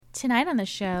Tonight on the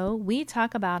show, we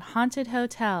talk about haunted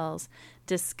hotels,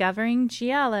 discovering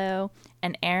Giallo,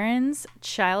 and Erin's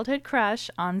childhood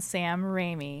crush on Sam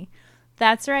Raimi.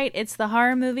 That's right, it's the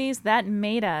horror movies that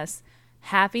made us.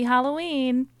 Happy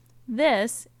Halloween!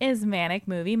 This is Manic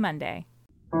Movie Monday.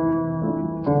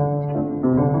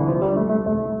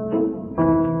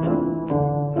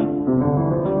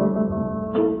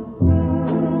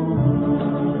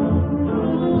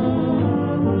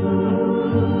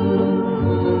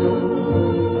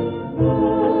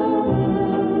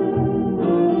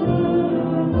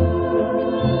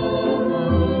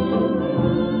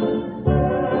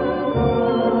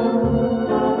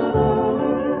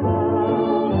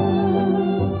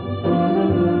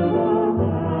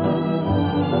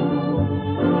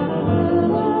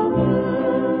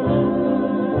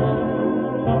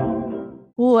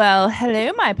 Well,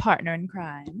 hello, my partner in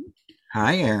crime.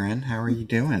 Hi, Erin. How are you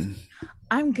doing?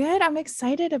 I'm good. I'm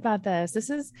excited about this.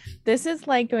 This is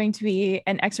like going to be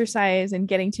an exercise in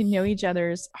getting to know each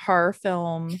other's horror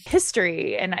film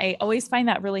history. And I always find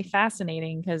that really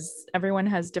fascinating because everyone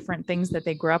has different things that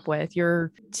they grew up with.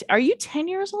 Are you 10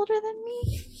 years older than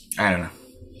me? I don't know.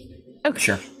 Okay.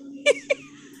 Sure.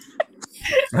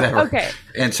 Whatever. Okay.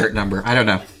 Insert number. I don't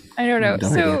know. I don't know.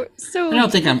 So I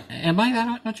don't think am I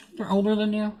that much older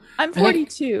than you? I'm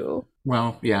 42.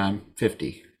 Well, yeah, I'm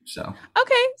 50. So.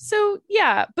 Okay. So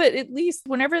yeah, but at least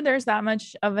whenever there's that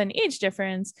much of an age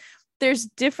difference, there's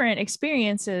different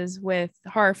experiences with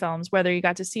horror films, whether you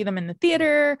got to see them in the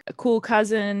theater, a cool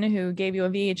cousin who gave you a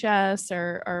VHS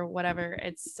or whatever.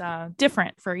 It's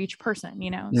different for each person,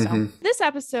 you know? Mm-hmm. So this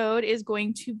episode is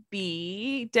going to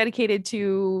be dedicated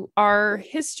to our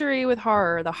history with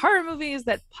horror, the horror movies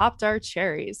that popped our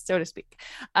cherries, so to speak.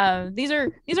 These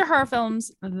are horror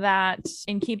films that,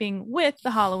 in keeping with the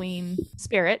Halloween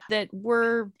spirit, that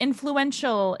were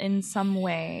influential in some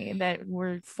way, that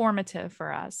were formative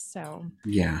for us. So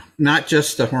yeah, not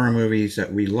just the horror movies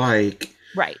that we like,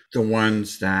 right? The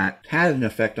ones that had an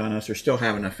effect on us or still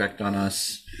have an effect on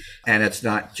us. And it's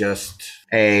not just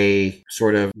a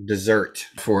sort of dessert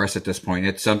for us at this point.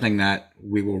 It's something that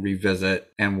we will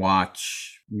revisit and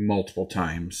watch multiple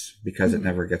times because it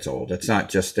never gets old. It's not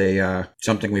just a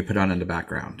something we put on in the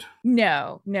background.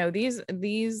 No, these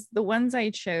the ones I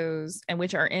chose, and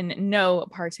which are in no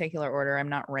particular order. I'm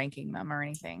not ranking them or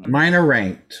anything. Mine are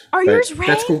ranked. Are yours ranked?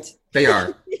 That's cool. They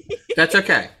are. That's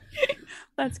okay.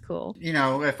 That's cool. You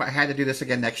know, if I had to do this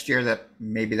again next year, that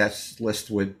maybe that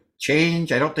list would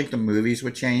change. I don't think the movies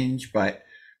would change, but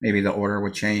maybe the order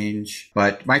would change.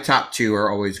 But my top two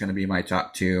are always going to be my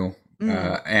top two.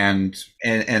 And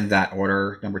that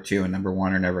order, number 2 and number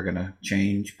 1 are never going to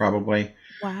change probably.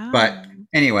 Wow. But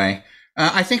anyway,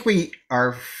 I think we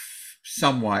are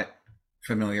somewhat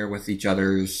familiar with each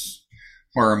other's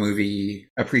horror movie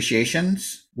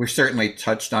appreciations. We've certainly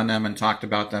touched on them and talked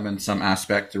about them in some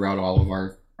aspect throughout all of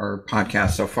our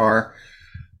podcasts so far.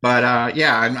 But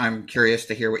yeah, I'm curious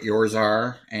to hear what yours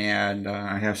are. And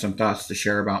I have some thoughts to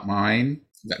share about mine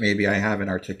that maybe I haven't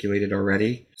articulated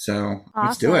already. So awesome.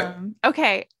 Let's do it.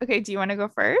 Okay. Do you want to go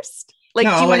first? Like,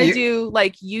 no, do you want to do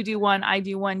like you do one, I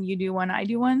do one, you do one, I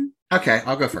do one? Okay,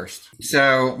 I'll go first.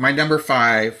 So my number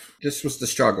 5, this was the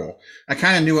struggle. I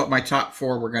kind of knew what my top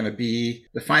 4 were going to be.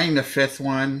 Finding the 5th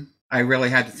one, I really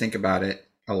had to think about it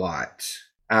a lot.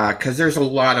 Because there's a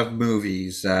lot of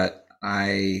movies that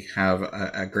I have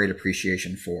a great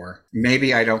appreciation for.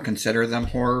 Maybe I don't consider them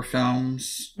horror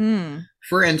films.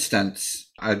 For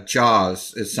instance,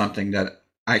 Jaws is something that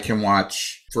I can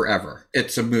watch forever.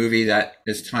 It's a movie that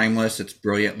is timeless. It's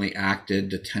brilliantly acted.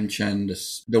 The tension,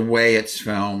 the way it's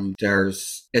filmed,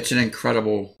 it's an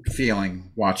incredible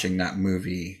feeling watching that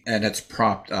movie, and it's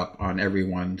propped up on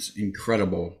everyone's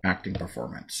incredible acting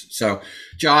performance. So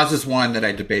Jaws is one that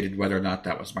I debated whether or not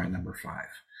that was my number 5.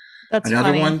 That's another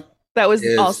funny. One. That was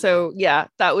also, yeah,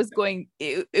 that was going,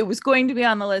 it was going to be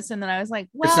on the list. And then I was like,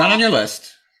 well, it's not on your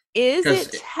list. Is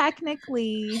it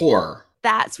technically horror?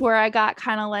 That's where I got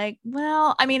kind of like,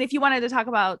 well, I mean, if you wanted to talk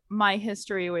about my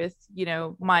history with, you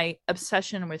know, my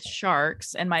obsession with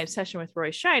sharks and my obsession with Roy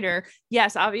Scheider,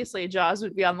 yes, obviously Jaws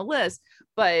would be on the list.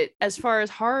 But as far as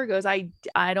horror goes, I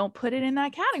don't put it in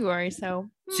that category. So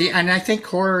see, and I think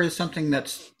horror is something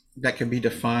that can be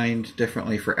defined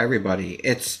differently for everybody.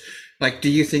 It's like, do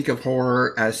you think of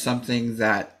horror as something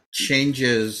that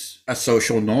changes a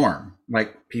social norm?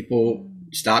 Like people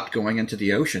stopped going into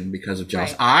the ocean because of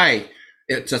Jaws. Right.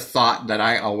 It's a thought that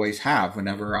I always have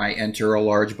whenever I enter a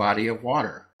large body of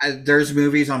water. There's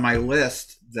movies on my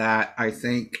list that I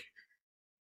think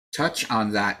touch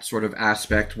on that sort of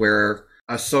aspect where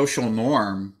a social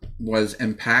norm was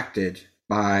impacted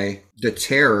by the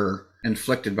terror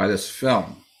inflicted by this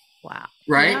film. Wow.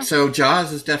 Right? Yeah. So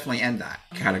Jaws is definitely in that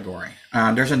category.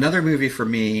 There's another movie for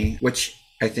me, which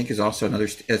I think is also another,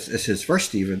 is his first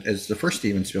Steven, is the first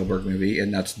Steven Spielberg movie,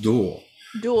 and that's Duel.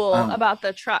 Duel, Um, about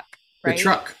the truck, the right?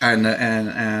 truck and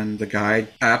the guy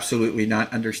absolutely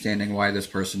not understanding why this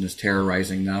person is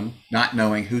terrorizing them, not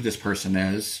knowing who this person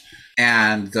is,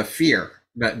 and the fear,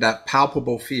 that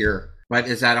palpable fear. But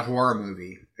is that a horror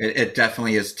movie? It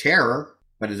definitely is terror,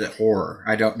 but is it horror?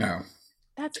 I don't know.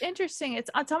 That's interesting. It's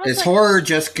almost Is like, horror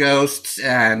just ghosts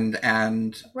and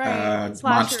right, monsters,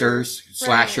 slashers, right,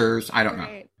 slashers? I don't know.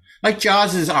 right, Like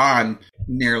Jaws is on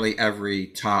nearly every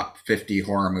top 50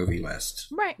 horror movie list,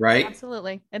 right. right?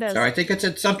 Absolutely, it So is. I think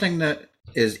it's something that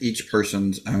is each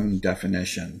person's own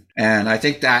definition. And I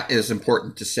think that is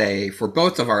important to say for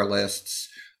both of our lists.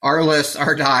 Our lists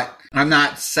are not, I'm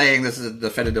not saying this is a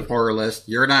definitive horror list.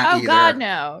 You're not Oh either. God,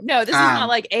 no, no. This is not Um,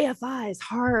 like AFI's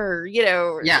horror,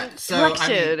 yeah. So, I mean,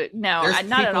 collection. No, there's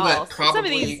not at people all. that Some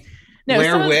of these, probably no,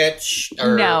 Blair some of Witch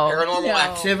or no, Paranormal no.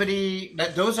 Activity,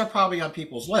 those are probably on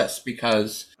people's lists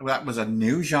because that was a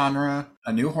new genre,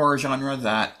 a new horror genre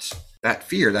that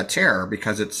fear, that terror,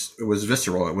 because it was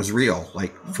visceral, it was real,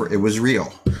 it was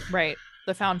real. Right,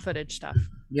 the found footage stuff.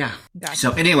 Yeah. Gotcha.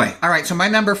 So anyway, all right. So my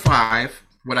number 5,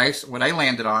 what I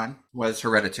landed on was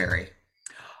Hereditary.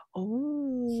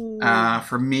 Oh,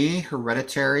 For me,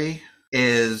 Hereditary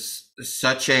is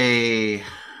such a,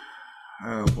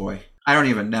 oh boy, I don't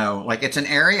even know. Like, it's an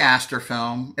Ari Aster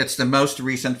film. It's the most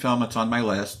recent film that's on my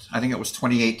list. I think it was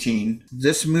 2018.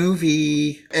 This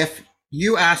movie, if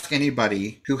you ask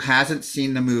anybody who hasn't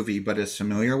seen the movie but is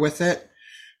familiar with it,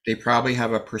 they probably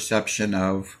have a perception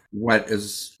of what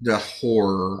is the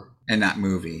horror in that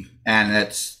movie. And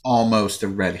it's almost a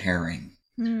red herring.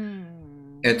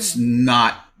 It's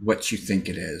not what you think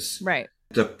it is. right.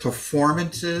 The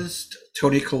performances,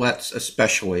 Toni Collette's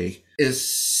especially, is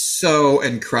so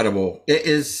incredible. It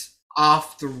is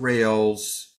off the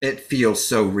rails. It feels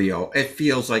so real. It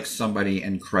feels like somebody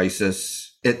in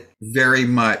crisis. It very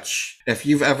much, if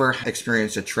you've ever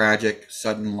experienced a tragic,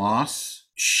 sudden loss,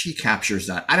 she captures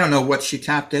that. I don't know what she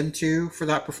tapped into for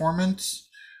that performance,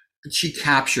 but she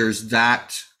captures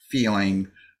that feeling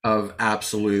of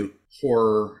absolute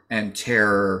horror and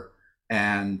terror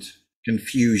and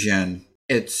confusion.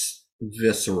 It's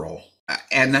visceral.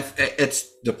 And it's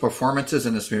the performances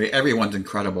in this movie. Everyone's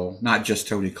incredible, not just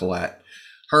Toni Collette.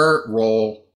 Her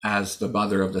role as the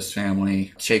mother of this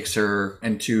family takes her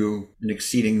into an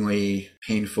exceedingly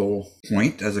painful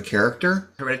point as a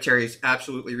character. Hereditary is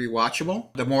absolutely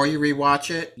rewatchable. The more you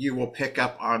rewatch it, you will pick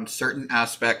up on certain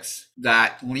aspects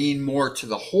that lean more to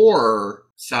the horror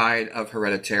side of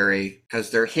Hereditary because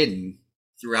they're hidden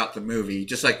throughout the movie,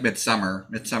 just like Midsummer.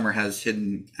 Midsummer has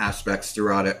hidden aspects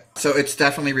throughout it. So it's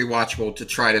definitely rewatchable to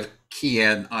try to key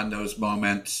in on those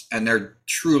moments, and they're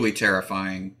truly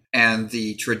terrifying and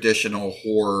the traditional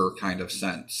horror kind of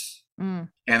sense. And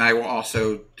I will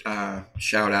also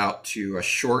shout out to a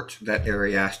short that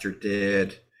Ari Aster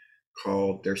did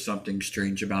called There's Something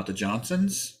Strange About the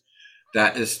Johnsons.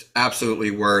 That is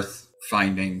absolutely worth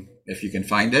finding if you can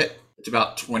find it. It's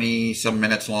about 20 some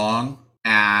minutes long,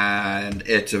 and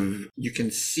you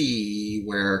can see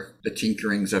where the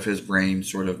tinkerings of his brain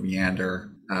sort of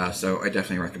meander. So I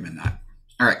definitely recommend that.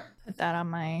 All right. Put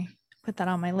that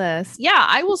on my list. Yeah,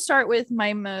 I will start with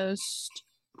my most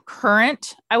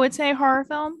current, I would say, horror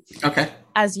film. Okay.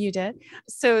 As you did.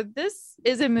 So this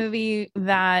is a movie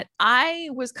that I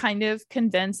was kind of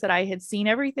convinced that I had seen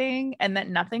everything and that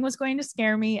nothing was going to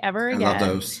scare me ever again. I love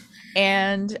those.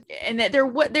 And that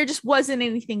there just wasn't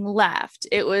anything left.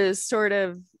 It was sort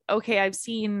of, okay, I've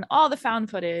seen all the found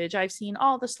footage, I've seen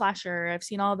all the slasher, I've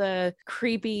seen all the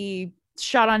creepy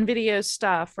shot on video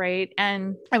stuff, right?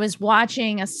 And I was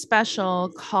watching a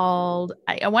special called,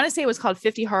 I want to say it was called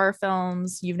 50 horror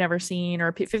films you've never seen,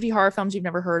 or 50 horror films you've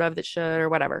never heard of that should, or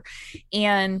whatever.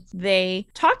 And they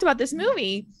talked about this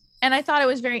movie, and I thought it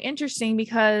was very interesting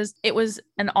because it was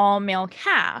an all male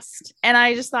cast. And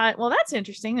I just thought, well, that's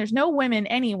interesting. There's no women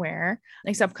anywhere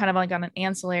except kind of like on an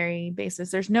ancillary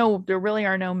basis. There really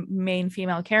are no main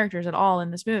female characters at all in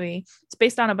this movie. It's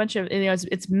based on a bunch of,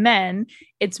 it's men.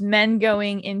 It's men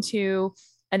going into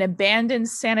an abandoned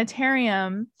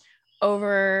sanitarium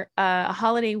over a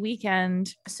holiday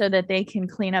weekend so that they can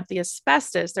clean up the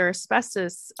asbestos. They're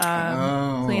asbestos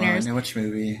cleaners. I know which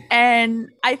movie. And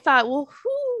I thought, well,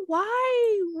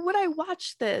 why would I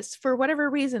watch this for whatever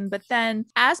reason? But then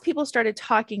as people started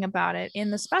talking about it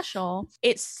in the special,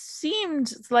 it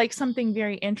seemed like something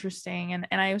very interesting. And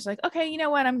I was like, okay, you know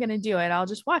what? I'm going to do it. I'll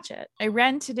just watch it. I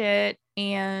rented it.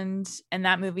 And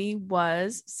that movie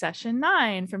was Session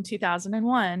 9 from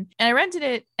 2001. And I rented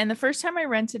it. And the first time I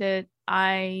rented it,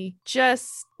 I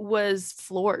just was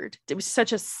floored. It was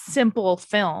such a simple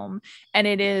film, and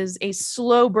it is a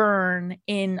slow burn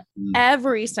in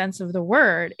every sense of the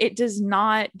word. It does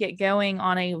not get going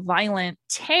on a violent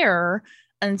tear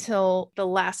until the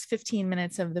last 15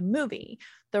 minutes of the movie.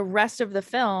 The rest of the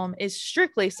film is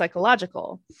strictly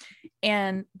psychological.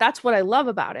 And that's what I love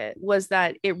about it, was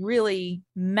that it really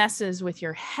messes with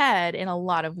your head in a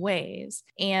lot of ways.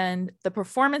 And the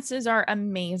performances are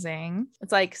amazing.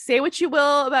 It's like, say what you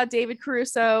will about David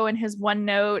Caruso and his one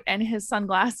note and his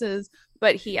sunglasses,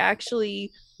 but he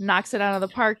actually knocks it out of the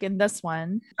park in this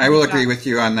one. I will agree with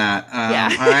you on that. Yeah.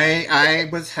 I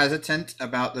was hesitant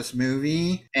about this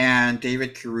movie, and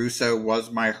David Caruso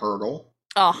was my hurdle.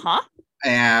 Uh-huh.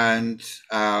 And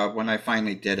when I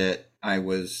finally did it, I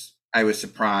was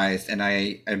surprised, and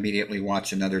I immediately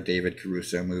watched another David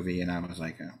Caruso movie, and I was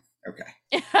like, oh,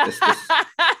 okay.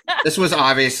 This was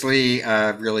obviously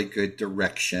a really good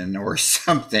direction or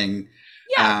something.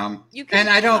 Yeah, and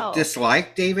I don't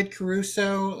dislike David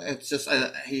Caruso. It's just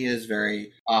he is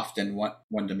very often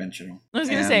one-dimensional. I was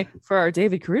going to say, for our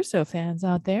David Caruso fans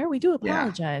out there, we do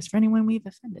apologize for anyone we've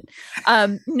offended.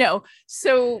 No,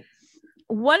 so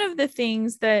one of the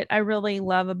things that I really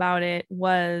love about it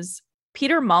was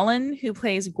Peter Mullen, who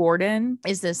plays Gordon,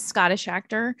 is this Scottish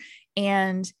actor,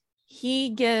 and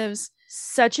he gives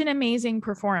such an amazing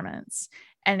performance.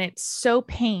 And it's so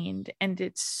pained and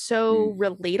it's so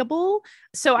relatable.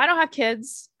 So I don't have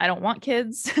kids. I don't want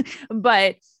kids,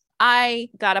 but I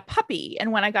got a puppy.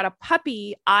 And when I got a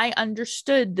puppy, I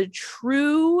understood the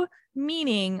true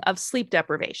meaning of sleep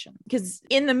deprivation, because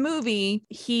in the movie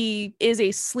he is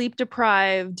a sleep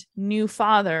deprived new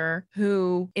father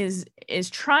who is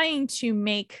trying to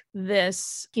make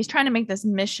this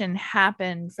mission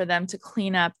happen for them to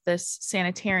clean up this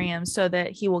sanitarium so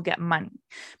that he will get money,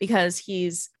 because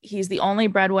he's the only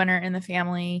breadwinner in the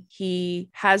family. He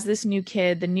has this new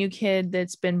kid. The new kid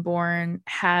that's been born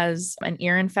has an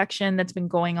ear infection that's been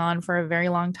going on for a very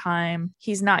long time.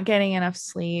 He's not getting enough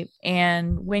sleep,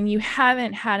 and when you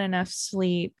haven't had enough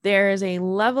sleep, there is a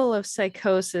level of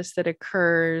psychosis that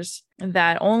occurs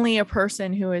that only a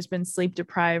person who has been sleep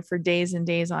deprived for days and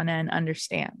days on end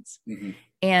understands. Mm-hmm.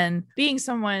 And being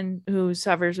someone who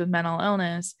suffers with mental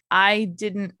illness, I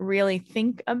didn't really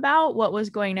think about what was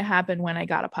going to happen when I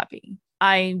got a puppy.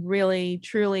 I really,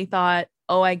 truly thought,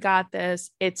 oh, I got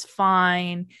this. It's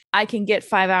fine. I can get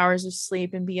 5 hours of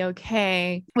sleep and be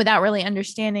okay, without really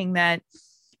understanding that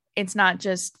it's not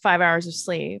just 5 hours of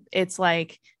sleep. It's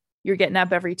like you're getting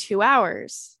up every 2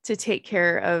 hours to take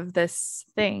care of this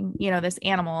thing, this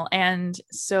animal. And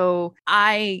so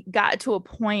I got to a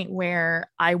point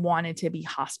where I wanted to be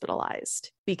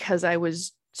hospitalized because I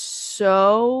was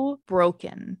so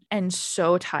broken and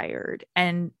so tired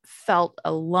and felt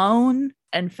alone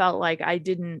and felt like I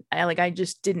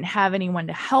just didn't have anyone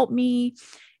to help me.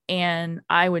 And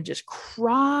I would just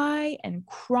cry and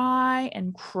cry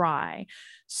and cry.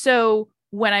 So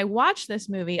when I watched this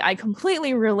movie, I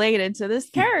completely related to this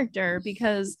character,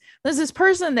 because there's this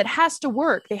person that has to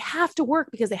work. They have to work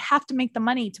because they have to make the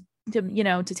money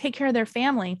to take care of their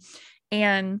family.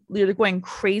 And they're going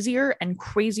crazier and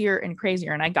crazier and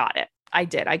crazier. And I got it. I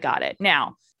got it.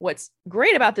 Now, what's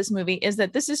great about this movie is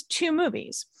that this is two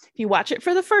movies. If you watch it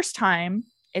for the first time,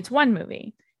 it's one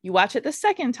movie. You watch it the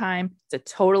second time, it's a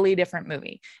totally different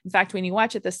movie. In fact, when you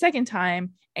watch it the second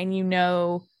time and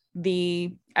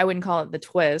I wouldn't call it the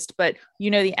twist, but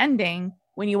the ending,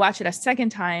 when you watch it a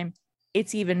second time,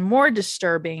 it's even more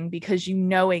disturbing because you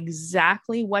know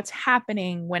exactly what's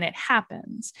happening when it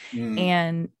happens.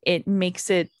 And it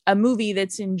makes it a movie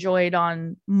that's enjoyed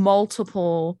on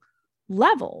multiple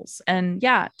levels. And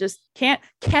yeah, just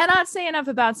cannot say enough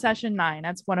about Session 9.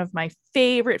 That's one of my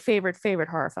favorite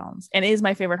horror films, and is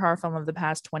my favorite horror film of the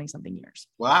past 20 something years.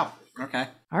 Wow. Okay.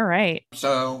 All right.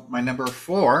 So my number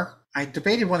 4, I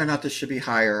debated whether or not this should be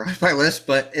higher on my list,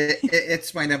 but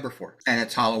it's my number 4, and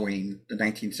it's Halloween, the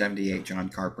 1978 John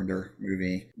Carpenter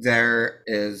movie. There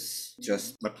is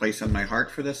just a place in my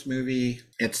heart for this movie.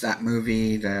 It's that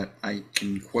movie that I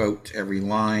can quote every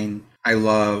line. I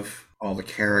love all the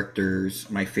characters.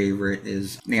 My favorite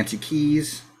is Nancy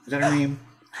Keys. Is that her name?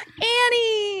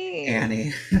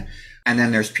 Annie. And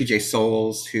then there's PJ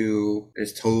Souls, who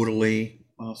is totally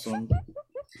awesome.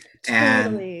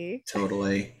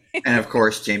 Totally. And of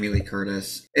course, Jamie Lee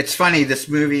Curtis. It's funny, this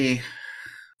movie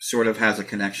sort of has a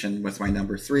connection with my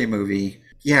number 3 movie.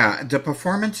 Yeah, the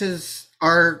performances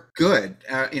are good.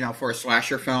 For a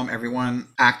slasher film, everyone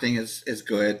acting is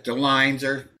good. The lines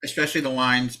are, especially the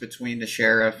lines between the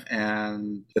sheriff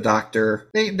and the doctor,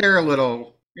 they're a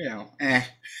little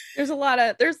There's a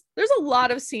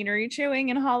lot of scenery chewing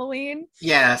in Halloween.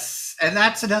 Yes, and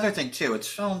that's another thing too. It's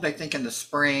filmed, I think, in the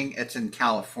spring. It's in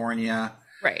California,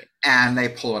 Right. and they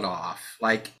pull it off.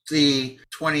 Like the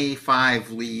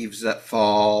 25 leaves that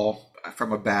fall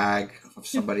from a bag of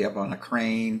somebody up on a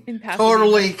crane In Pasadena.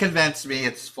 totally convinced me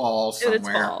it's fall It's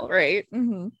somewhere. fall, right?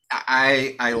 Mm-hmm.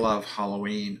 I love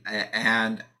Halloween,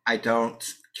 and I don't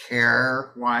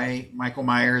care why Michael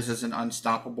Myers is an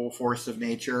unstoppable force of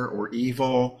nature or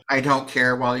evil. I don't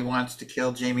care why he wants to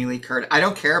kill Jamie Lee Curtis. I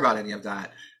don't care about any of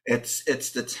that. It's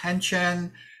the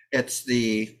tension. It's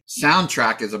the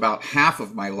soundtrack is about half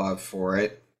of my love for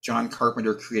it. John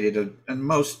Carpenter created a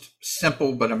most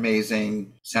simple but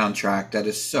amazing soundtrack that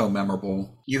is so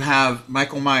memorable. You have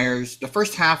Michael Myers. The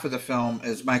first half of the film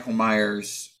is Michael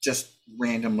Myers just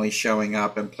randomly showing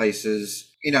up in places,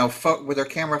 with their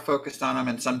camera focused on him,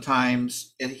 and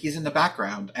sometimes he's in the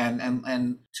background.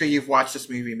 And so you've watched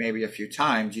this movie maybe a few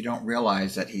times, you don't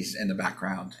realize that he's in the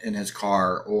background in his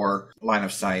car or line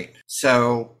of sight.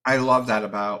 So I love that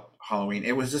about Halloween.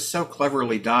 It was just so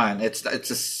cleverly done. It's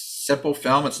a simple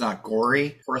film. It's not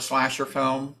gory for a slasher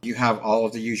film. You have all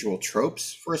of the usual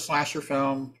tropes for a slasher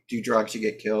film. Do drugs, you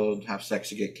get killed. Have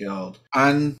sex, you get killed.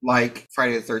 Unlike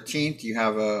Friday the 13th, you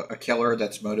have a killer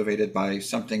that's motivated by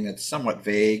something that's somewhat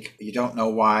vague. You don't know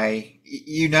why.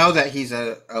 You know that he's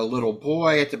a little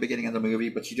boy at the beginning of the movie,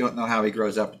 but you don't know how he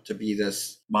grows up to be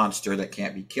this monster that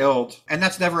can't be killed. And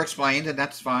that's never explained, and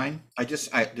that's fine.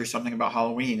 There's something about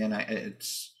Halloween, and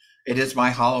it is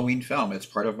my Halloween film. It's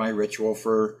part of my ritual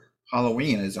for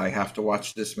Halloween is I have to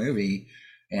watch this movie,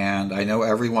 and I know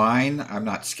every line. I'm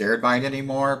not scared by it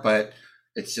anymore, but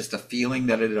it's just a feeling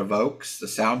that it evokes. The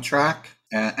soundtrack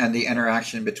and the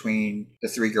interaction between the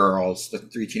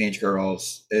three teenage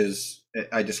girls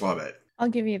I just love it. I'll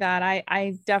give you that.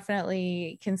 I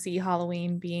definitely can see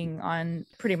Halloween being on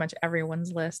pretty much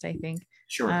everyone's list, I think.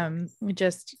 Sure.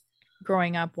 Just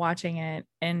growing up watching it.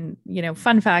 And,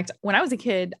 fun fact, when I was a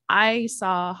kid, I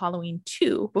saw Halloween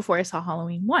 2 before I saw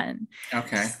Halloween 1.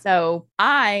 Okay. So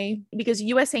because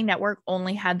USA Network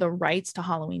only had the rights to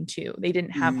Halloween 2, they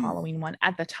didn't have Halloween 1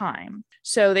 at the time.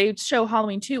 So they'd show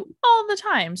Halloween 2 all the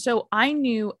time. So I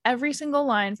knew every single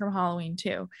line from Halloween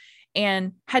 2.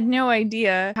 And had no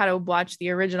idea how to watch the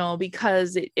original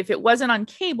because if it wasn't on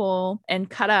cable and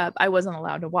cut up, I wasn't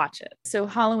allowed to watch it. So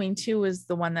Halloween 2 was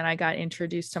the one that I got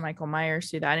introduced to Michael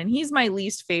Myers through that. And he's my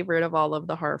least favorite of all of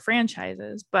the horror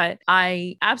franchises, but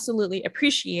I absolutely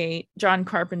appreciate John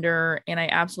Carpenter, and I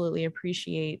absolutely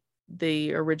appreciate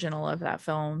the original of that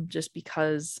film just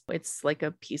because it's like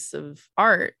a piece of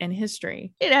art and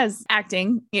history. It has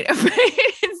acting, but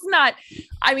it's not.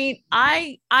 I mean,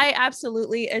 I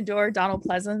absolutely adore Donald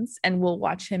Pleasance and will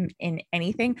watch him in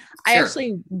anything. Sure. I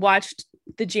actually watched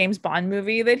the James Bond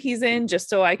movie that he's in just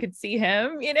so I could see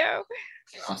him,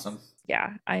 Awesome.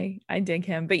 Yeah, I dig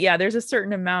him. But yeah, there's a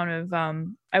certain amount of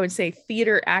I would say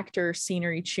theater actor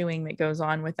scenery chewing that goes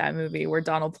on with that movie where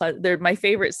my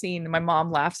favorite scene, my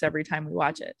mom laughs every time we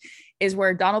watch it, is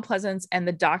where Donald Pleasance and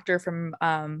the doctor from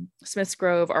Smith's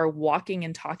Grove are walking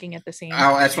and talking at the same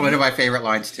time. Oh, that's one of my favorite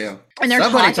lines too. And they're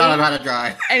somebody taught him how to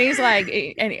drive. And he's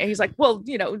like, well,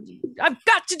 I've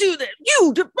got to do this,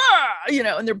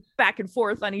 and they're back and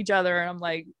forth on each other. And I'm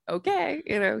like, okay,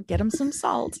 get him some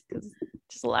salt because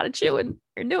just a lot of chewing.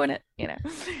 You're doing it,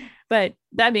 But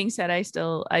that being said, I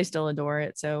still adore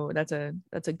it. So that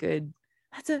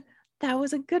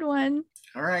was a good one.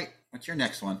 All right. What's your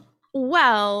next one?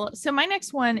 Well, so my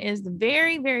next one is the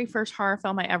very, very first horror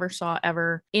film I ever saw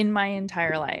in my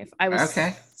entire life. I was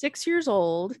 6 years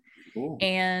old. Ooh.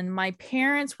 And my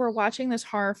parents were watching this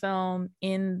horror film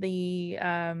in the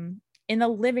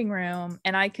living room,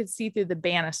 and I could see through the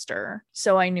banister.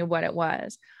 So I knew what it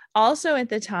was. Also at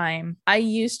the time, I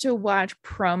used to watch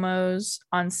promos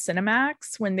on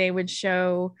Cinemax when they would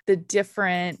show the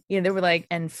different, they were like,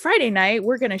 and Friday night,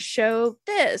 we're going to show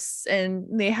this. And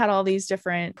they had all these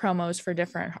different promos for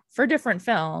different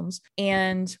films.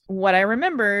 And what I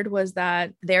remembered was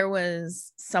that there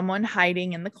was someone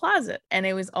hiding in the closet. And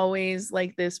it was always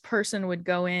like this person would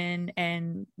go in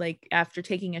and like after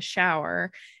taking a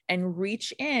shower and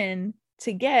reach in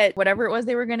to get whatever it was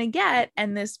they were going to get.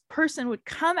 And this person would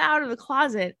come out of the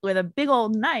closet with a big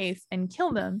old knife and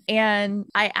kill them. And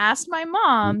I asked my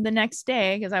mom the next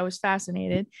day, because I was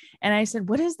fascinated. And I said,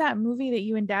 what is that movie that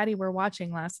you and daddy were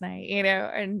watching last night?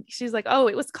 And she's like, oh,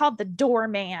 it was called The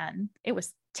Doorman. It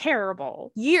was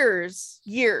terrible. Years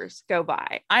go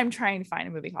by. I'm trying to find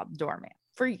a movie called The Doorman.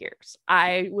 For years,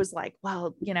 I was like,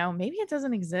 well, maybe it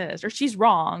doesn't exist, or she's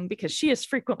wrong because she is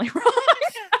frequently wrong.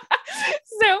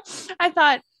 So I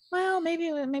thought, well, maybe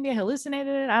I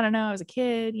hallucinated it. I don't know. I was a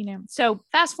kid, you know. So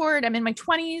fast forward, I'm in my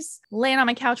 20s, laying on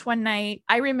my couch one night.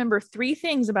 I remember three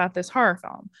things about this horror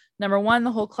film. Number one,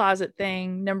 the whole closet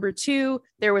thing. Number two,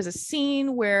 there was a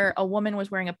scene where a woman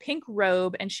was wearing a pink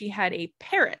robe and she had a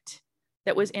parrot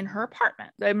that was in her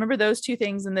apartment. I remember those two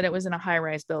things, and that it was in a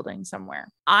high-rise building somewhere.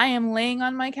 I am laying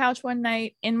on my couch one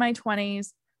night in my 20s,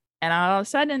 and all of a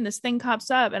sudden this thing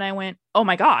pops up and I went, oh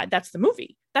my God, that's the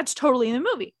movie. That's totally the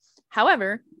movie.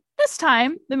 However, this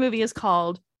time, the movie is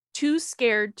called Too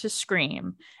Scared to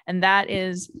Scream, and that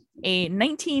is a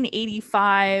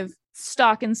 1985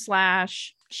 stock and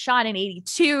slash shot in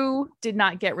 82, did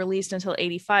not get released until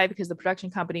 85 because the production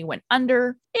company went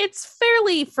under. It's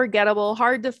fairly forgettable,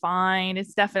 hard to find.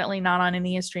 It's definitely not on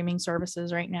any streaming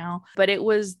services right now, but it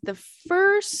was the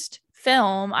first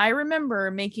film I remember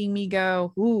making me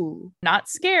go, ooh, not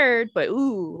scared, but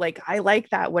ooh, like I like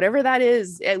that, whatever that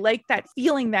is. I like that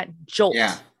feeling, that jolt.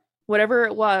 Yeah. Whatever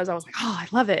it was, I was like, oh, I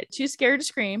love it. Too Scared to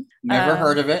Scream. Never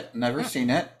heard of it. Never seen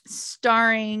it.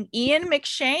 Starring Ian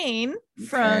McShane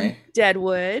from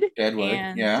Deadwood.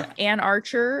 And yeah. Ann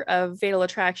Archer of Fatal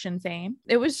Attraction fame.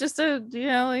 It was just a,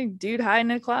 like dude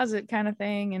hiding in a closet kind of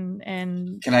thing.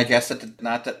 And can I guess that,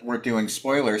 not that we're doing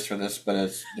spoilers for this,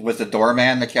 but was the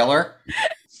doorman the killer?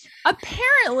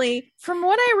 Apparently, from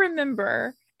what I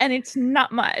remember, and it's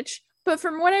not much, but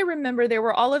from what I remember, there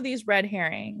were all of these red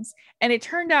herrings, and it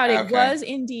turned out it was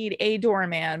indeed a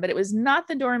doorman, but it was not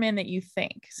the doorman that you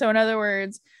think. So in other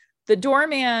words, the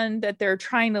doorman that they're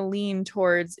trying to lean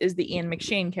towards is the Ian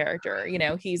McShane character. You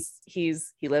know, he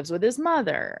lives with his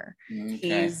mother. Okay.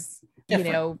 He's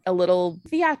a little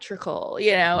theatrical,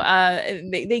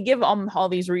 they give all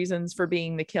these reasons for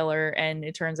being the killer, and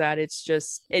it turns out it's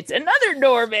another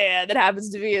doorman that happens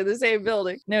to be in the same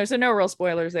building. No real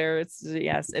spoilers there.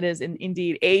 It is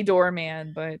indeed a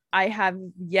doorman, but I have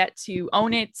yet to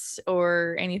own it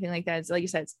or anything like that. It's, like you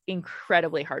said, it's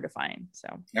incredibly hard to find. So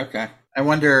okay. I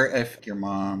wonder if your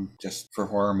mom, just for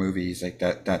horror movies, like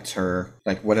that's her,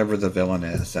 like whatever the villain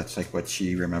is, that's like what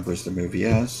she remembers the movie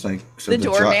as. Like, so the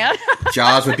doorman.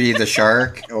 Jaws would be the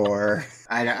shark, or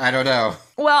I don't know.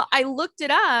 Well, I looked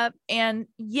it up, and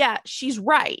yeah, she's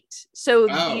right. So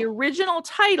the original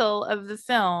title of the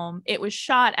film, it was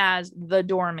shot as The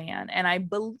Doorman, and I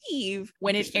believe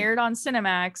when it aired on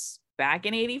Cinemax back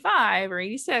in 85 or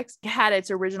 86, had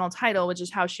its original title, which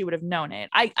is how she would have known it.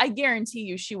 I guarantee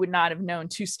you she would not have known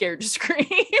Too Scared to Scream.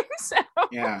 So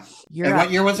yeah. And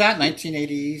what year was that?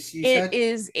 1980s, you said? It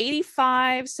is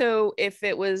 85. So if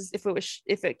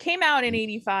it came out in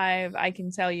 85, I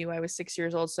can tell you I was 6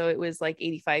 years old. So it was like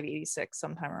 85, 86,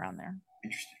 sometime around there.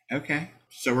 Interesting. Okay.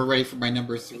 So we're ready for my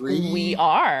number 3. We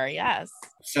are, yes.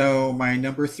 So my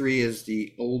number 3 is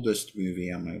the oldest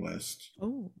movie on my list.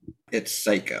 Oh. It's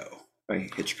Psycho by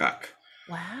Hitchcock.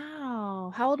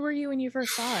 Wow. How old were you when you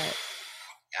first saw it?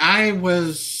 I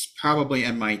was probably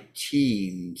in my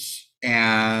teens,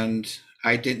 and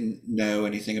I didn't know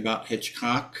anything about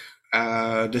Hitchcock.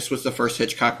 This was the first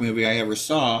Hitchcock movie I ever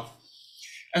saw,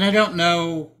 and I don't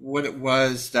know what it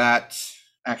was that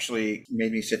actually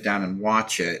made me sit down and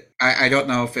watch it. I don't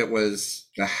know if it was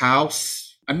the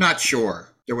house. I'm not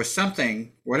sure. There was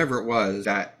something, whatever it was,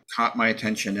 that caught my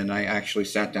attention, and I actually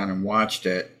sat down and watched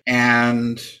it,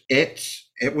 and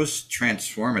it was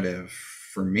transformative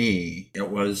for me. It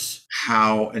was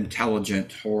how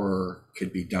intelligent horror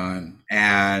could be done,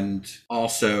 and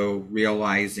also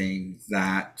realizing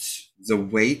that the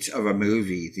weight of a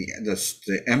movie,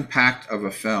 the impact of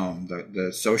a film,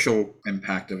 the social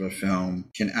impact of a film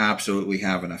can absolutely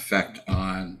have an effect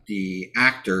on the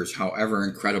actors, however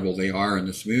incredible they are in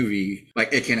this movie.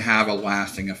 Like, it can have a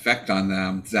lasting effect on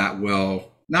them that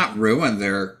will not ruin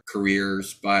their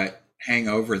careers, but hang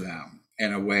over them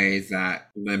in a way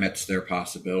that limits their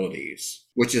possibilities,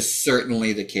 which is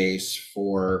certainly the case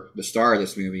for the star of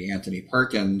this movie, Anthony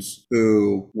Perkins,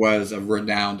 who was a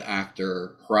renowned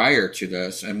actor prior to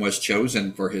this and was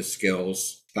chosen for his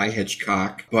skills by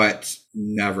Hitchcock, but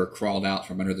never crawled out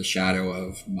from under the shadow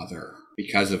of Mother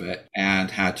because of it,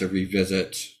 and had to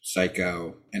revisit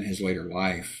Psycho in his later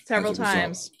life. Several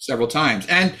times.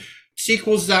 And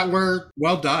sequels that were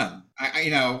well done.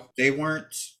 They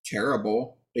weren't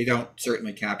terrible. They don't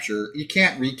certainly you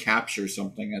can't recapture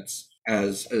something that's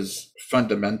as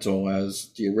fundamental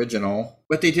as the original,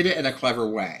 but they did it in a clever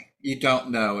way. You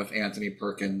don't know if Anthony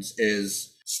Perkins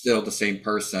is still the same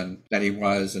person that he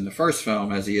was in the first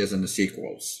film as he is in the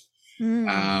sequels.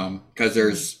 Because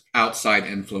there's outside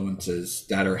influences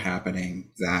that are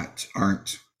happening that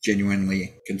aren't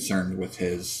genuinely concerned with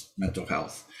his mental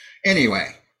health.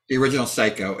 Anyway, the original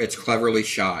Psycho, it's cleverly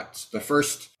shot. The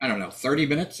first, 30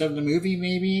 minutes of the movie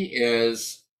maybe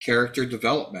is character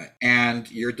development, and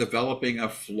you're developing a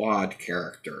flawed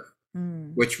character,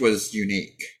 which was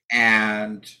unique.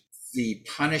 And the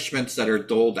punishments that are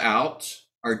doled out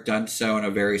are done so in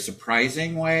a very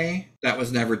surprising way that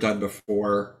was never done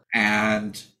before,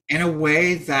 and in a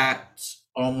way that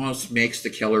almost makes the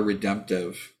killer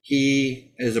redemptive.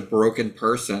 He is a broken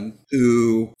person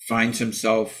who finds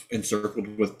himself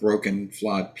encircled with broken,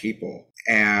 flawed people.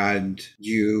 And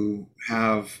you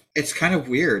have, it's kind of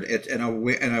weird. It's in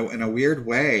a weird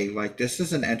way. Like, this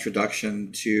is an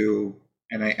introduction to,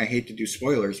 and I hate to do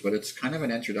spoilers, but it's kind of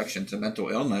an introduction to mental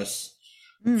illness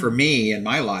for me in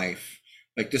my life.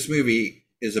 Like, this movie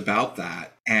is about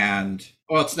that. And,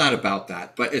 well, it's not about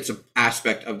that, but it's an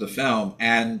aspect of the film,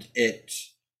 and it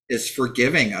is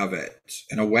forgiving of it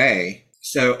in a way.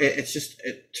 So it's just,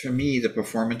 to me, the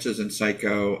performances in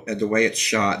Psycho and the way it's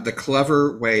shot, the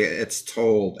clever way it's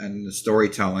told, and the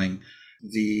storytelling,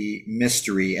 the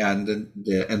mystery and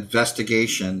the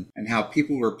investigation, and how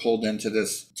people were pulled into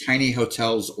this tiny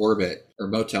hotel's orbit or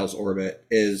motel's orbit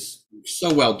is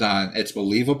so well done. It's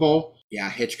believable. Yeah,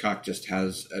 Hitchcock just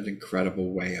has an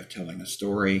incredible way of telling a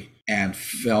story and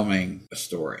filming a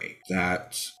story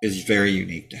that is very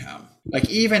unique to him. Like,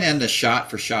 even in the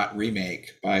shot-for-shot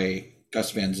remake by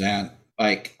Gus Van Sant,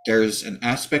 like, there's an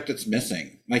aspect that's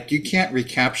missing. Like, you can't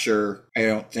recapture, I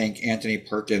don't think, Anthony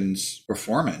Perkins'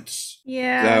 performance.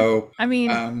 Yeah. Though, I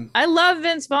mean, I love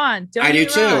Vince Vaughn. I do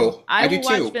too. I will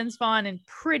watch Vince Vaughn in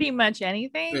pretty much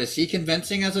anything. But is he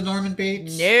convincing as a Norman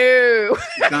Bates? No.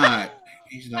 He's not.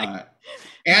 He's not.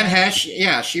 Anne Hesh,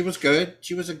 yeah, she was good.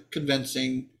 She was a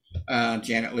convincing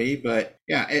Janet Leigh, but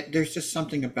yeah, there's just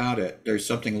something about it. There's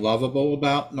something lovable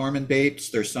about Norman Bates.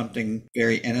 There's something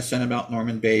very innocent about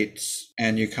Norman Bates,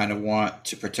 and you kind of want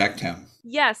to protect him.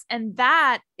 Yes, and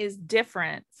that is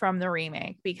different from the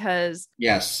remake, because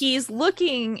yes, he's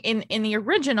looking in the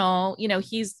original, you know,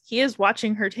 he is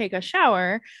watching her take a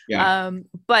shower,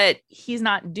 but he's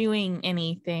not doing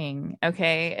anything,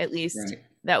 okay, at least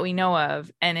that we know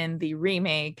of. And in the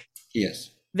remake,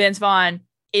 Vince Vaughn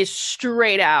is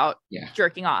straight out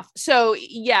jerking off. So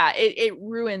yeah, it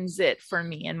ruins it for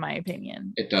me, in my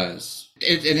opinion. It does.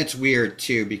 And it's weird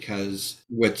too, because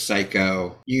with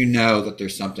Psycho, you know that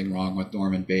there's something wrong with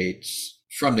Norman Bates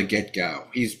from the get-go.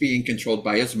 He's being controlled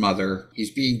by his mother.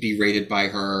 He's being berated by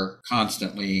her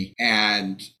constantly.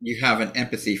 And you have an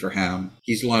empathy for him.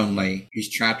 He's lonely. He's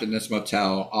trapped in this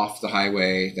motel off the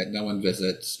highway that no one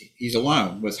visits. He's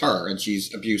alone with her, and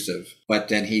she's abusive. But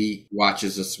then he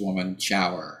watches this woman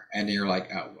shower, and you're like,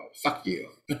 oh, well, fuck you.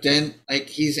 But then, like,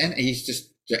 he's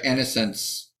just, the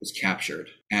innocence is captured,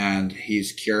 and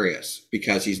he's curious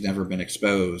because he's never been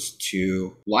exposed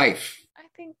to life. I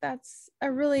think that's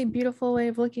a really beautiful way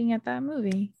of looking at that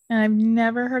movie, and I've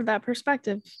never heard that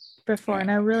perspective before,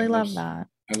 and I really love that.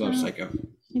 I love Psycho.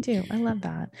 Me too. I love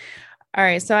that. All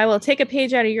right, so I will take a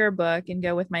page out of your book and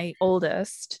go with my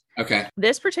oldest. Okay.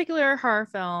 This particular horror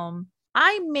film,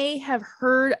 I may have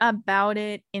heard about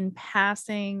it in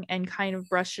passing and kind of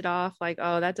brushed it off, like,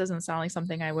 oh, that doesn't sound like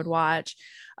something I would watch.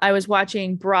 I was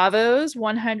watching Bravo's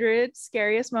 100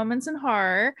 Scariest Moments in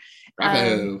Horror.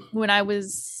 Bravo. When I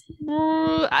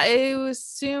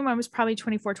assume I was probably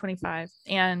 24, 25.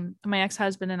 And my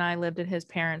ex-husband and I lived at his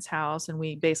parents' house, and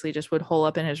we basically just would hole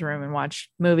up in his room and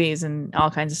watch movies and all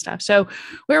kinds of stuff. So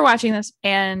we were watching this,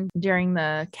 and during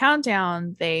the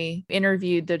countdown, they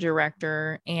interviewed the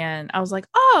director, and I was like,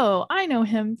 oh, I know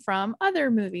him from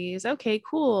other movies. Okay,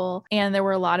 cool. And there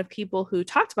were a lot of people who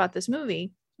talked about this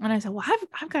movie. And I said, well,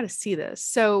 I've got to see this.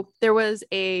 So there was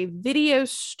a video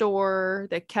store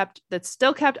that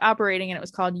still kept operating, and it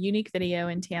was called Unique Video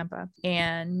in Tampa.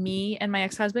 And me and my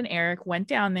ex-husband Eric went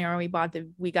down there, and we got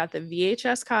the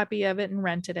VHS copy of it and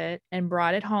rented it and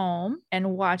brought it home and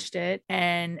watched it.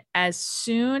 And as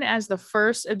soon as the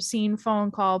first obscene phone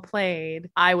call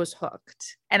played, I was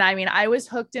hooked. And I mean, I was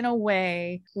hooked in a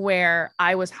way where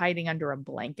I was hiding under a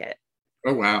blanket.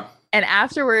 Oh, wow. And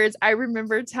afterwards, I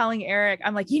remember telling Eric,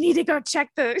 I'm like, you need to go check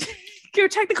the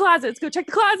closets, go check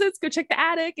the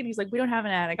attic. And he's like, we don't have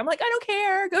an attic. I'm like, I don't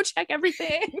care. Go check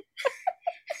everything.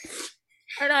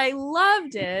 And I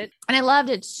loved it. And I loved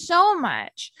it so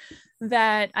much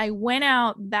that I went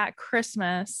out that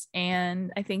Christmas,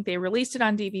 and I think they released it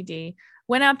on DVD,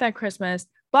 went out that Christmas,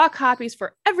 bought copies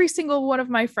for every single one of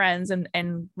my friends,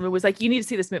 and was like, you need to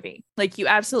see this movie. Like, you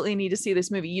absolutely need to see this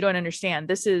movie. You don't understand.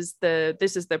 This is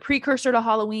the precursor to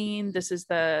Halloween. This is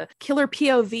the killer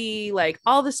POV. Like,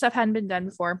 all this stuff hadn't been done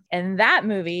before. And that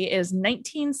movie is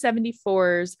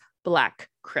 1974's Black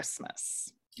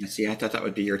Christmas. See, I thought that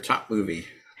would be your top movie.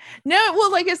 No,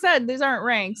 well, like I said, these aren't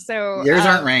ranked. So Yours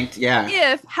aren't ranked.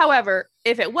 Yeah. however,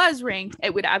 if it was ranked,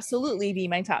 it would absolutely be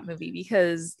my top movie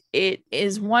because it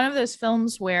is one of those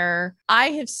films where I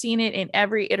have seen it in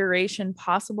every iteration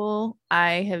possible.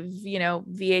 I have,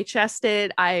 VHS'd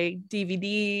it, I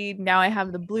DVD'd, now I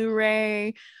have the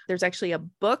Blu-ray. There's actually a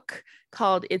book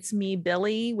called It's Me,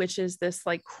 Billy, which is this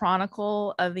like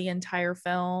chronicle of the entire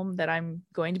film that I'm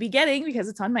going to be getting because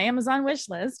it's on my Amazon wish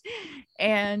list.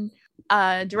 And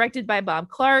directed by Bob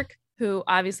Clark, who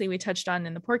obviously we touched on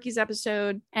in the Porky's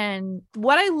episode. And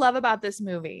what I love about this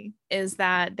movie is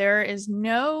that there is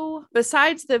no,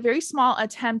 besides the very small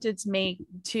attempt it's made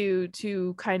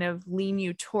to kind of lean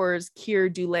you towards Keir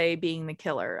Dullea being the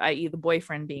killer, i.e. the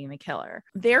boyfriend being the killer,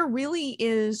 there really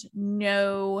is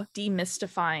no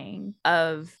demystifying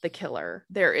of the killer.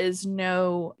 There's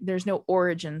no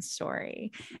origin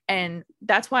story. And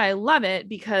that's why I love it,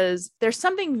 because there's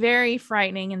something very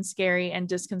frightening and scary and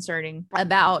disconcerting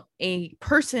about a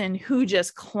person who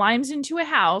just climbs into a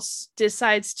house,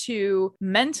 decides to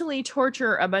mentally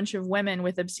torture a bunch of women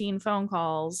with obscene phone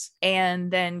calls,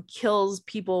 and then kills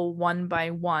people one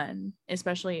by one,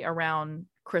 especially around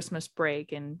Christmas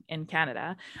break in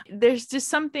Canada. There's just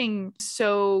something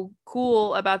so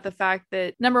cool about the fact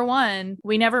that, number one,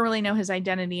 we never really know his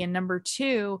identity, and number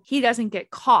two, he doesn't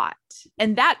get caught.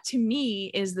 And that to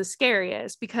me is the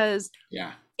scariest, because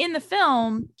in the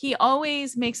film, he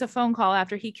always makes a phone call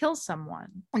after he kills someone.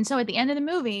 And so at the end of the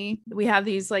movie, we have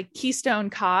these like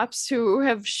Keystone cops who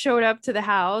have showed up to the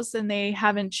house and they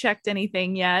haven't checked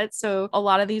anything yet. So a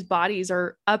lot of these bodies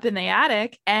are up in the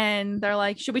attic, and they're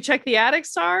like, should we check the attic,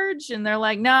 Sarge? And they're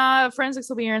like, nah, forensics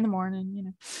will be here in the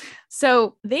morning,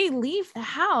 So they leave the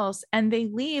house and they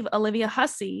leave Olivia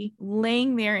Hussey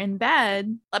laying there in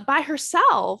bed by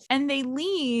herself, and they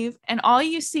leave, and all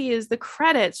you see is the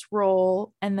credits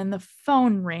roll, and then the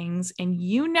phone rings, and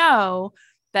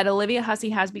that Olivia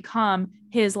Hussey has become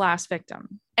his last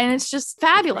victim. And it's just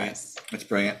fabulous. It's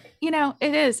brilliant.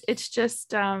 It is. It's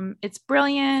just, it's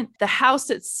brilliant. The house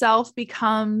itself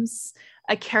becomes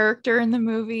a character in the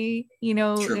movie.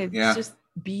 It's just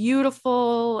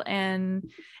beautiful. And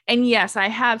yes, I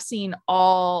have seen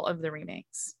all of the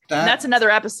remakes. That's another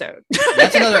episode.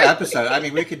 That's another episode. I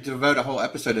mean, we could devote a whole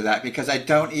episode to that, because I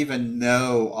don't even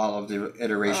know all of the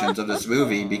iterations of this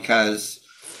movie, because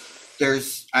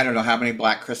there's, I don't know how many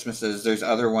Black Christmases. There's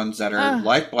other ones that are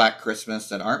like Black Christmas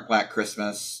that aren't Black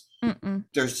Christmas.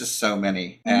 There's just so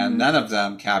many. And none of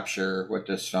them capture what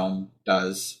this film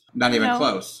does. Not even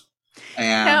close.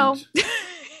 And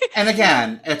and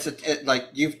again, it's like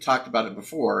you've talked about it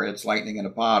before. It's lightning in a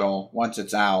bottle. Once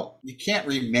it's out, you can't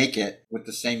remake it with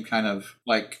the same kind of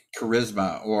like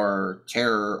charisma or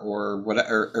terror or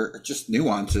whatever, or just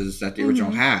nuances that the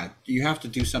original had. You have to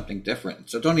do something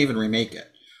different. So don't even remake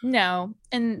it. No.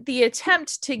 And the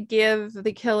attempt to give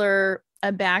the killer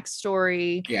a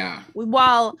backstory,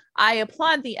 while I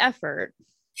applaud the effort,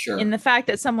 in the fact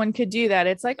that someone could do that,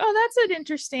 it's like, oh, that's an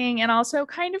interesting and also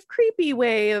kind of creepy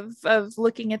way of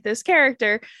looking at this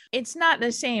character. It's not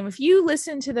the same. If you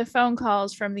listen to the phone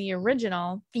calls from the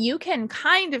original, you can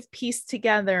kind of piece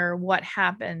together what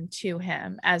happened to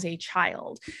him as a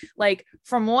child. Like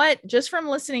from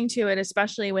listening to it,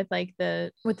 especially with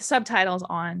the subtitles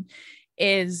on,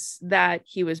 is that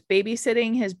he was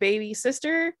babysitting his baby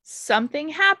sister. Something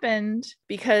happened,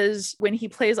 because when he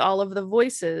plays all of the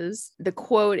voices, the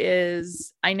quote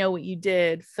is, "I know what you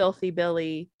did, filthy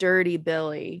Billy, dirty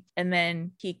Billy." And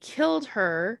then he killed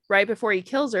her. Right before he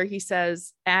kills her, he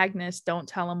says, "Agnes, don't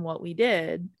tell him what we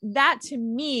did." That to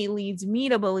me leads me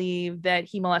to believe that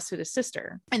he molested his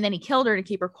sister, and then he killed her to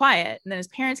keep her quiet. And then his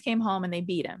parents came home and they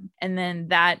beat him. And then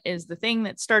that is the thing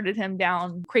that started him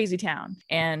down crazy town.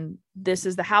 And this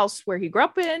is the house where he grew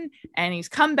up in, and he's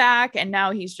come back, and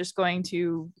now he's just going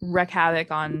to wreak havoc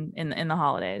in the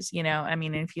holidays. I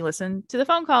mean, if you listen to the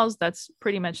phone calls, that's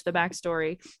pretty much the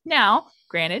backstory. Now,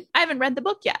 granted, I haven't read the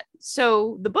book yet,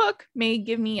 so the book may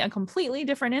give me a completely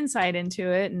different insight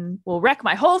into it and will wreck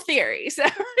my whole theory. So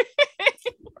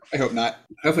I hope not.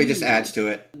 Hopefully it just adds to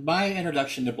it. My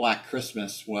introduction to Black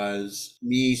Christmas was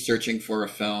me searching for a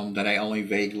film that I only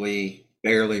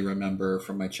barely remember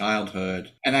from my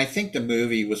childhood. And I think the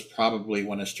movie was probably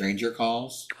When a Stranger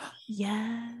Calls.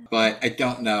 Yeah. But I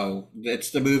don't know. It's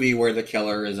the movie where the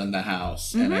killer is in the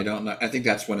house. And I don't know. I think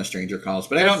that's When a Stranger Calls.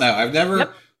 But I don't know. I've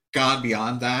never gone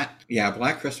beyond that. Yeah,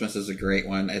 Black Christmas is a great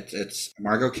one. It's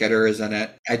Margot Kidder is in it.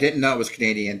 I didn't know it was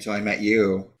Canadian until I met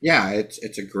you. Yeah, it's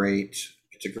a great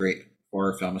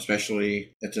horror film.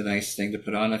 Especially, it's a nice thing to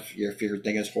put on if your favorite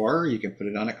thing is horror. You can put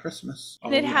it on at Christmas.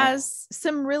 And it has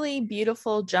some really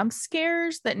beautiful jump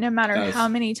scares that no matter how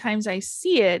many times I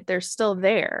see it, they're still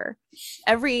there.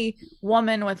 Every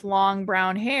woman with long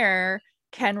brown hair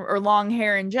or long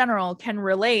hair in general can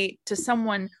relate to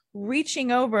someone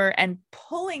reaching over and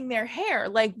pulling their hair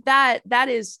like that. That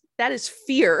is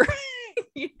fear.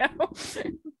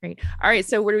 Great. All right,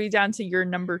 so what are we down to? Your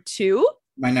number 2?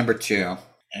 My number 2.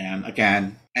 And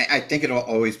again, I think it'll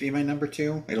always be my number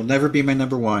 2. It'll never be my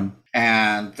number 1.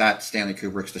 And that's Stanley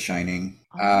Kubrick's The Shining,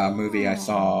 movie I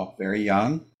saw very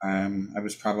young. I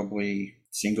was probably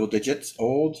single digits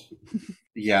old.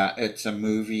 Yeah, it's a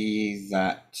movie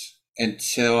that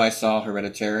until I saw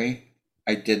Hereditary,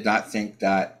 I did not think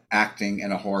that acting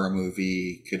in a horror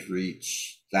movie could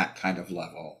reach that kind of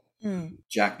level.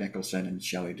 Jack Nicholson and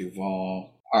Shelley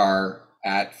Duvall are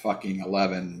at fucking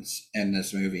 11s in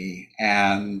this movie,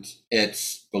 and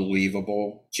it's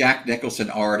believable. Jack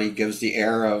Nicholson already gives the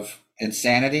air of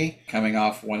insanity coming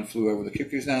off One Flew Over the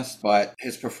Cuckoo's Nest, but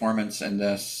his performance in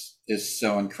this is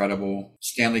so incredible.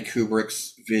 Stanley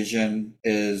Kubrick's vision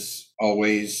is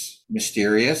always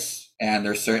mysterious, and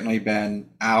there's certainly been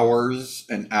hours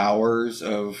and hours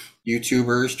of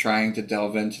YouTubers trying to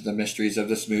delve into the mysteries of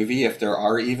this movie, if there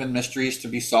are even mysteries to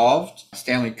be solved.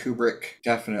 Stanley Kubrick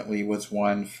definitely was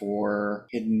one for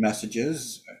hidden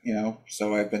messages,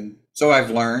 so I've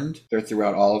learned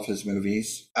throughout all of his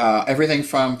movies. Everything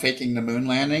from faking the moon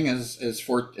landing is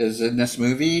in this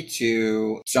movie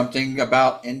to something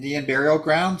about Indian burial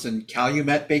grounds and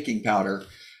Calumet baking powder.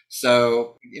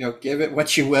 So, give it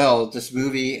what you will. This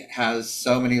movie has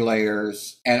so many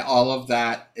layers, and all of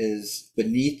that is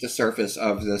beneath the surface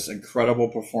of this incredible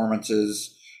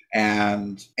performances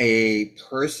and a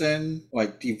person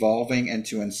like devolving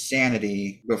into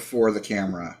insanity before the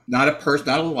camera. Not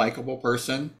a likable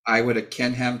person. I would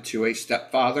akin him to a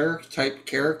stepfather type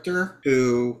character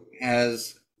who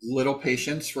has little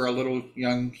patience for a little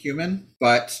young human,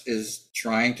 but is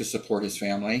trying to support his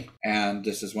family. And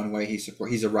this is one way he's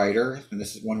a writer, and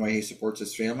this is one way he supports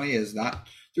his family, is not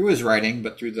through his writing,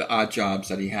 but through the odd jobs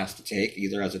that he has to take,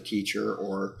 either as a teacher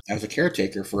or as a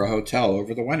caretaker for a hotel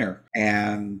over the winter.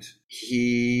 And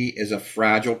he is a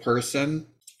fragile person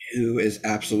who is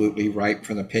absolutely ripe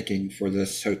for the picking for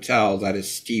this hotel that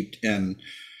is steeped in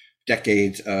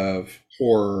decades of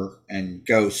horror and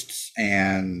ghosts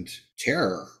and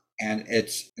terror. And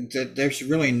there's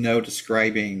really no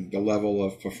describing the level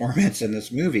of performance in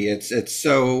this movie. It's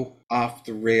so off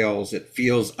the rails. It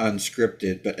feels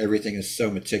unscripted, but everything is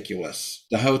so meticulous.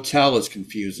 The hotel is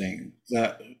confusing.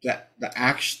 The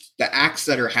acts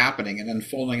that are happening and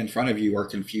unfolding in front of you are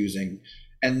confusing,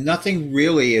 and nothing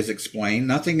really is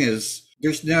explained.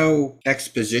 There's no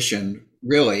exposition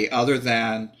really, other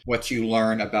than what you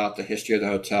learn about the history of the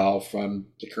hotel from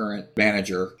the current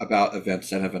manager about events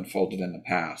that have unfolded in the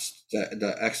past.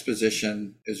 The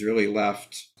exposition is really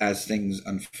left as things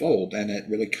unfold, and it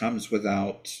really comes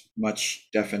without much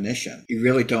definition. You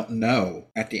really don't know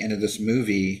at the end of this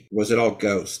movie, was it all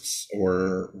ghosts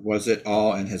or was it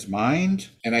all in his mind?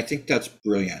 And I think that's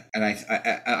brilliant. And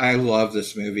I love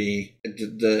this movie.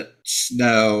 The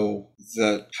snow,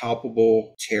 the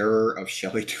palpable terror of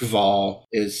Shelley Duvall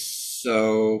is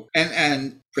so,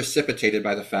 and precipitated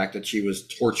by the fact that she was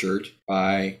tortured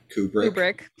by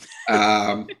Kubrick.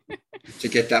 To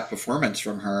get that performance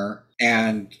from her,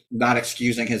 and not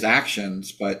excusing his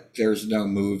actions, but there's no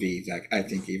movie that I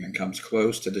think even comes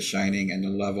close to The Shining and the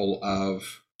level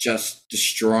of just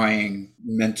destroying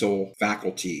mental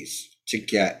faculties to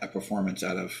get a performance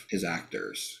out of his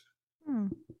actors.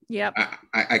 Yep.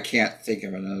 I can't think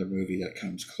of another movie that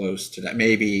comes close to that.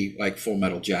 Maybe like Full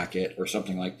Metal Jacket or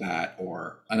something like that,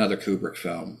 or another Kubrick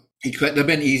film. He couldn't have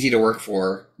been easy to work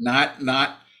for. Not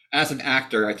as an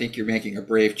actor, I think you're making a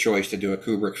brave choice to do a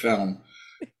Kubrick film,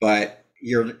 but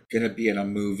you're going to be in a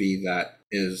movie that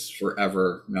is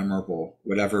forever memorable,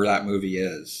 whatever that movie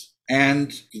is.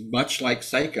 And much like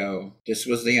Psycho, this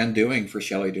was the undoing for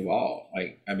Shelley Duvall.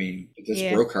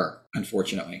 This broke her,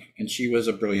 unfortunately. And she was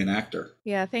a brilliant actor.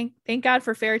 Yeah, thank God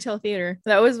for fairy tale theater.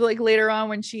 That was like later on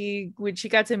when she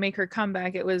got to make her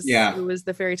comeback. It was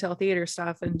the fairy tale theater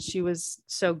stuff, and she was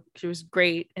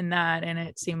great in that, and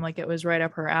it seemed like it was right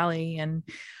up her alley. And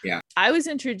I was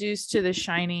introduced to The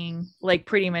Shining like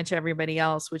pretty much everybody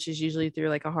else, which is usually through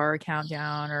like a horror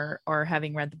countdown or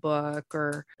having read the book.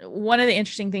 Or one of the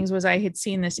interesting things was I had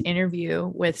seen this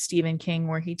interview with Stephen King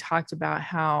where he talked about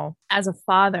how as a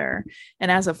father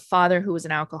who was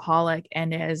an alcoholic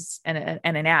and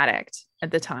an addict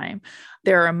at the time,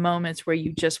 there are moments where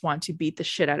you just want to beat the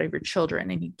shit out of your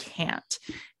children and you can't.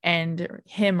 And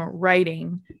him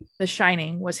writing The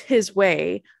Shining was his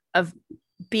way of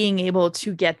being able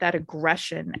to get that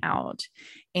aggression out.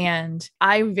 And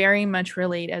I very much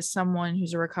relate, as someone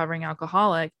who's a recovering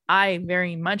alcoholic, I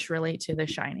very much relate to The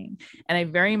Shining. And I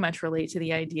very much relate to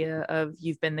the idea of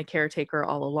you've been the caretaker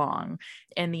all along.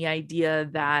 And the idea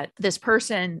that this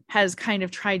person has kind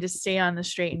of tried to stay on the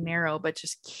straight and narrow, but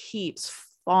just keeps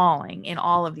falling in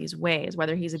all of these ways,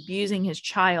 whether he's abusing his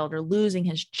child or losing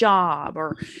his job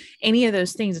or any of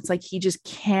those things. It's like he just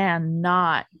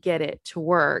cannot get it to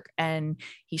work, and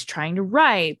he's trying to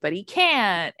write, but he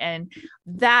can't. And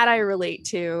that I relate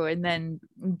to. And then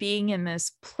being in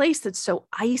this place that's so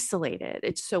isolated,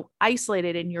 it's so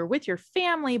isolated, and you're with your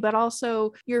family, but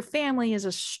also your family is a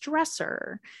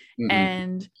stressor. Mm-hmm.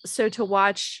 And so to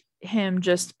watch him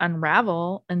just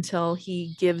unravel until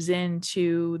he gives in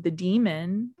to the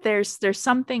demon, there's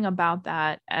something about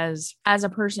that as a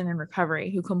person in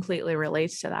recovery who completely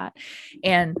relates to that.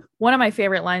 And one of my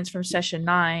favorite lines from session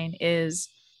 9 is,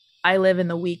 I live in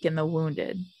the weak and the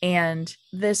wounded. And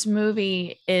this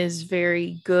movie is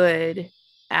very good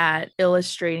at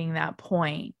illustrating that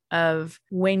point of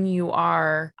when you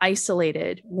are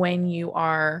isolated, when you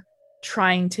are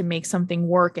trying to make something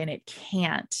work and it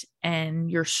can't, and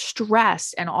you're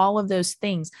stressed and all of those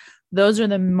things. Those are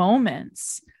the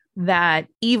moments that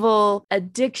evil,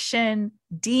 addiction,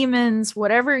 demons,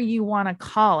 whatever you want to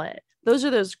call it, those are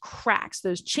those cracks,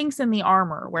 those chinks in the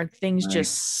armor where things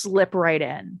just slip right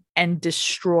in and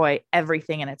destroy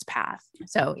everything in its path.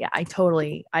 So yeah, I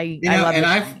love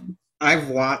it. I've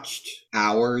watched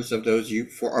hours of those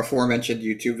aforementioned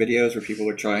YouTube videos where people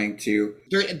are trying to,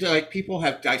 people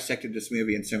have dissected this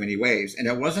movie in so many ways. And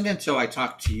it wasn't until I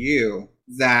talked to you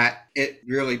that it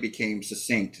really became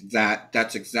succinct that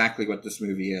that's exactly what this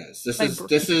movie is.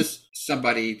 This is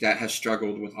somebody that has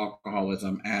struggled with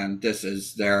alcoholism, and this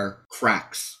is their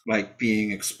cracks, like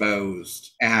being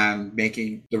exposed and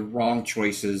making the wrong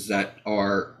choices that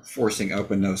are forcing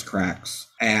open those cracks,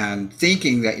 and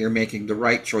thinking that you're making the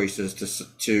right choices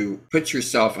to put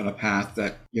yourself on a path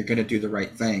that you're going to do the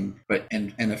right thing, but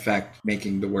in effect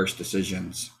making the worst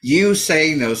decisions. You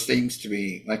saying those things to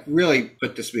me like really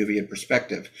put this movie in perspective.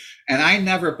 And I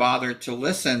never bothered to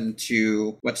listen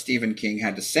to what Stephen King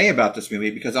had to say about this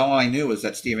movie, because all I knew was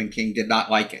that Stephen King did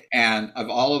not like it. And of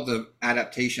all of the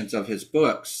adaptations of his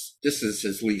books, this is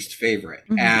his least favorite.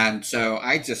 Mm-hmm. And so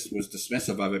I just was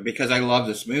dismissive of it because I love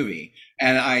this movie.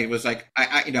 And I was like,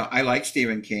 I like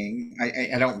Stephen King.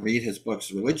 I don't read his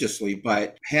books religiously,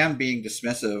 but him being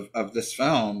dismissive of this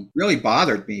film really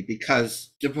bothered me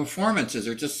because the performances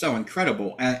are just so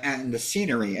incredible, and the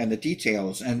scenery and the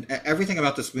details and everything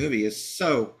about this movie is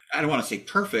so, I don't want to say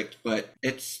perfect, but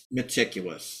it's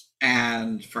meticulous.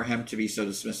 And for him to be so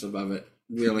dismissive of it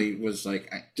really was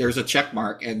like, there's a check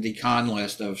mark in the con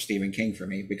list of Stephen King for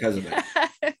me because of it.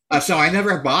 So I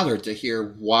never bothered to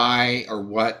hear why or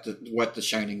what The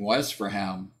Shining was for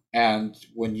him. And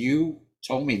when you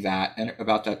told me that and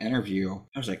about that interview,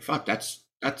 I was like, fuck, that's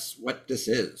what this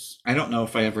is. I don't know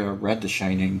if I ever read The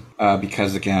Shining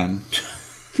because, again,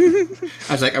 I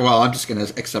was like, well, I'm just going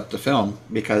to accept the film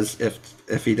because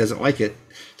if he doesn't like it,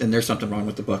 then there's something wrong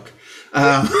with the book.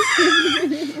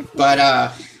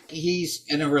 But he's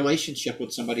in a relationship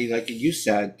with somebody, like you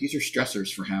said, these are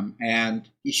stressors for him, and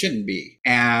he shouldn't be.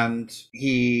 And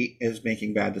he is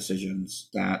making bad decisions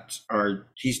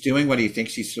he's doing what he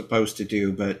thinks he's supposed to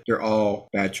do, but they're all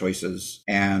bad choices.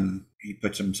 And he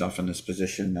puts himself in this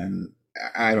position, and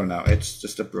I don't know. It's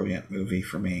just a brilliant movie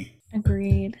for me.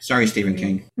 Agreed. Sorry, Stephen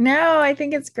King. No, I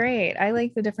think it's great. I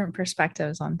like the different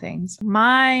perspectives on things.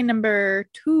 My number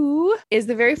 2 is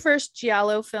the very first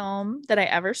Giallo film that I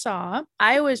ever saw.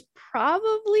 I was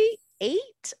probably 8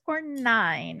 or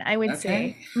 9, I would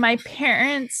say. My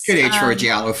parents... Good age for a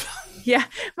Giallo film. Yeah,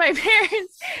 my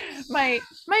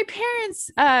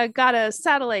parents got a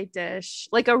satellite dish,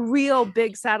 like a real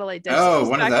big satellite dish. Oh,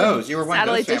 one of those. You were one of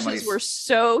those families. Satellite dishes were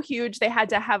so huge. They had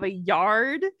to have a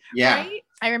yard. Yeah. Right?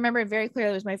 I remember it very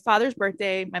clearly. It was my father's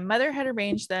birthday. My mother had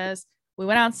arranged this. We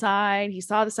went outside. He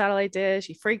saw the satellite dish.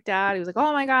 He freaked out. He was like,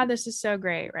 oh my God, this is so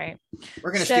great. Right.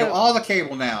 We're going to steal all the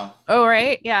cable now. Oh,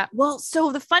 right. Yeah. Well,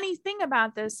 so the funny thing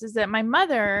about this is that my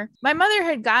mother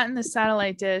had gotten the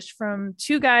satellite dish from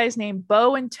 2 guys named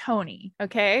Bo and Tony.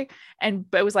 Okay. And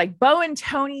it was like Bo and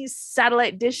Tony's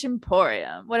Satellite Dish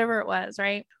Emporium, whatever it was.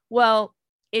 Right. Well,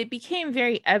 it became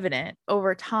very evident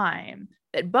over time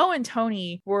that Bo and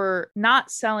Tony were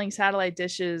not selling satellite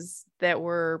dishes that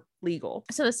were legal.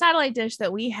 So the satellite dish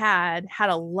that we had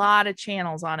a lot of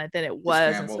channels on it that it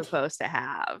wasn't supposed to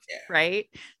have, right?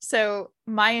 So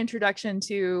my introduction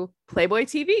to Playboy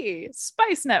TV,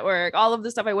 Spice Network, all of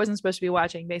the stuff I wasn't supposed to be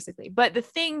watching, basically. But the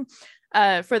thing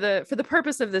for the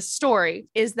purpose of this story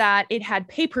is that it had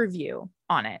pay-per-view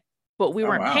on it, but we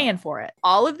weren't paying for it.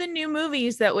 All of the new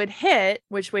movies that would hit,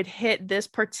 which would hit this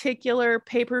particular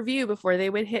pay-per-view before they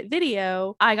would hit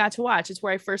video, I got to watch. It's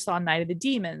where I first saw Night of the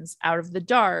Demons, Out of the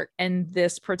Dark, and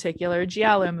this particular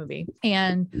Giallo movie.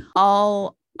 And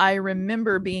all I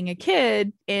remember being a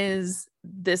kid is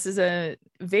this is a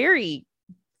very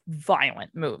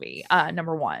violent movie,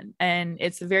 number one, and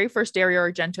it's the very first Dario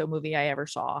Argento movie I ever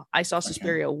saw. I saw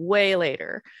Suspiria way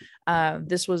later.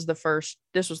 This was the first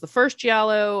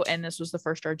Giallo, and this was the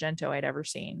first Argento I'd ever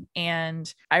seen.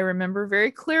 And I remember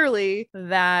very clearly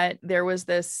that there was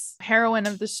this heroine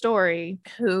of the story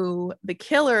who the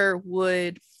killer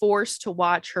would force to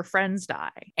watch her friends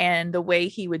die, and the way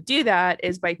he would do that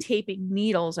is by taping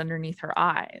needles underneath her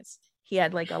eyes. He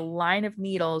had like a line of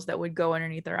needles that would go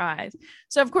underneath their eyes.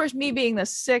 So of course, me being the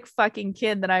sick fucking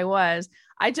kid that I was,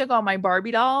 I took all my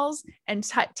Barbie dolls and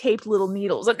taped little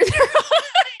needles under their eyes.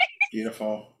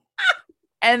 Beautiful.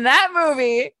 And that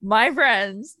movie, my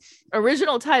friends,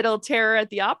 original title Terror at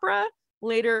the Opera,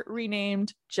 later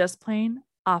renamed Just Plain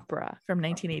Opera, from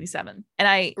 1987. And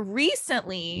I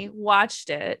recently watched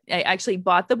it. I actually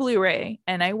bought the Blu-ray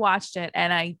and I watched it,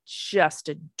 and I just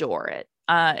adore it.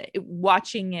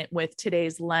 Watching it with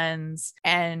today's lens,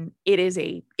 and it is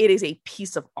a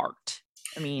piece of art.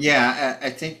 I mean, yeah,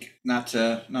 I think not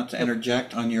to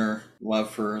interject on your love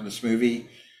for this movie,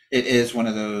 it is one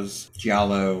of those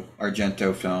Giallo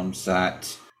Argento films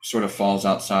that sort of falls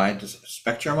outside the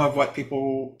spectrum of what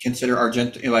people consider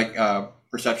Argento, like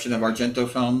perception of Argento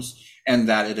films, and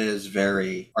that it is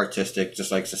very artistic,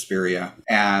 just like Suspiria.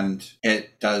 And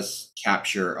it does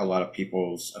capture a lot of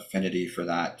people's affinity for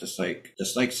that, just like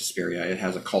Suspiria. It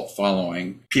has a cult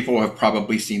following. People have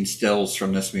probably seen stills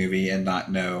from this movie and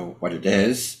not know what it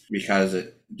is, because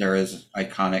there is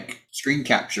iconic screen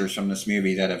captures from this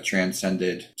movie that have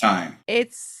transcended time.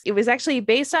 It was actually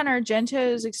based on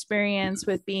Argento's experience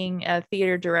with being a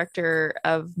theater director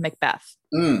of Macbeth.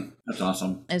 That's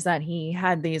awesome. Is that he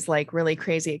had these like really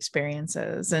crazy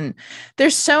experiences, and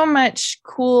there's so much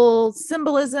cool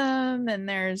symbolism, and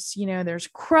there's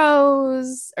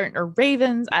crows or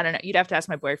ravens. I don't know. You'd have to ask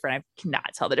my boyfriend. I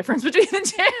cannot tell the difference between the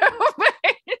two. But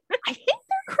I think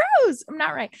they're crows. I'm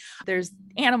not right. There's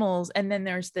animals, and then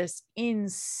there's this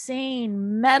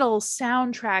insane metal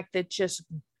soundtrack that just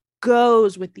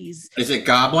goes with these. Is it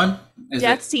Goblin?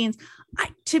 Death scenes.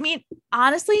 To me,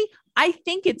 honestly, I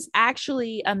think it's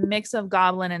actually a mix of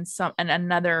Goblin and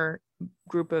another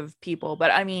group of people.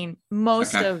 But I mean,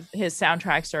 most of his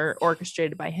soundtracks are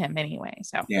orchestrated by him anyway.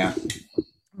 So yeah.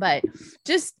 But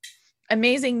just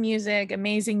amazing music,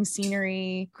 amazing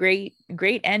scenery, great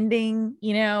ending.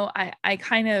 I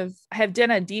kind of have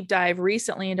done a deep dive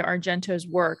recently into Argento's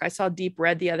work. I saw Deep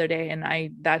Red the other day,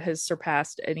 and that has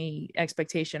surpassed any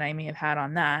expectation I may have had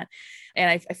on that. And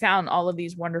I found all of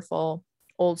these wonderful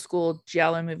old school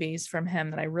Giallo movies from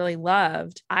him that I really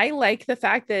loved. I like the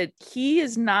fact that he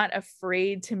is not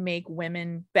afraid to make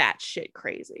women batshit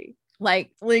crazy. Like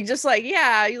just like,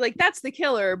 yeah, like that's the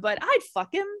killer, but I'd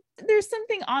fuck him. There's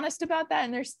something honest about that,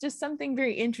 and there's just something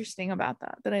very interesting about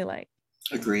that I like.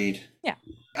 Agreed. Yeah.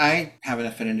 I have an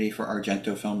affinity for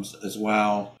Argento films as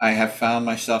well. I have found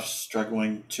myself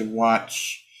struggling to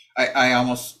watch. I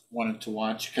almost wanted to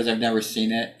watch, because I've never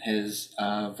seen it, his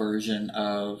version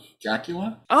of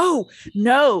Dracula. Oh,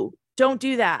 no, don't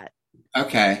do that.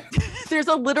 Okay. There's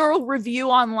a literal review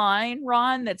online,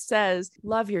 Ron, that says,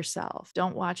 love yourself.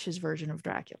 Don't watch his version of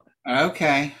Dracula.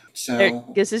 Okay.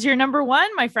 So this is your number one,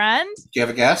 my friend. Do you have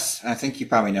a guess? I think you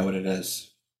probably know what it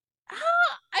is.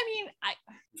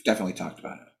 We've definitely talked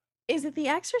about it. Is it The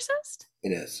Exorcist?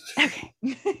 It is. Okay.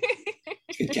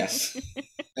 Good guess.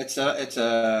 It's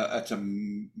a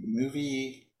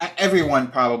movie. Everyone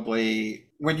probably,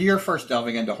 when you're first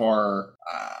delving into horror,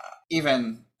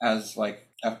 even as like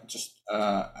just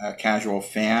a casual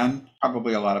fan,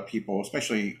 probably a lot of people,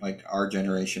 especially like our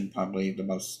generation, probably the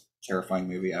most terrifying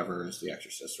movie ever is The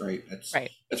Exorcist, right?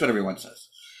 That's what everyone says.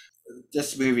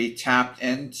 This movie tapped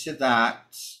into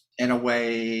that in a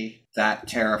way that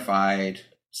terrified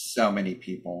so many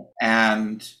people.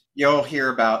 And you'll hear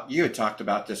about, you had talked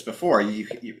about this before,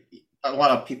 a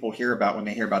lot of people hear about, when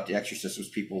they hear about The Exorcist, was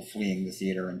people fleeing the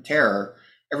theater in terror.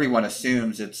 everyone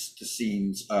assumes it's the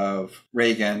scenes of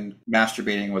Reagan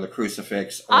masturbating with a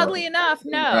crucifix. Oddly enough,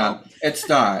 no. It's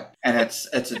not, and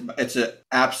it's an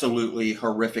absolutely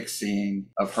horrific scene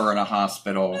of her in a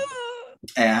hospital,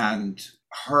 and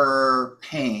her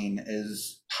pain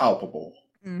is palpable.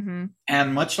 Mm-hmm.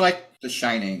 And much like The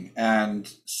Shining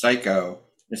and Psycho,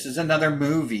 this is another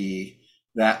movie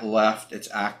that left its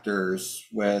actors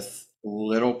with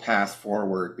little path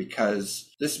forward, because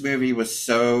this movie was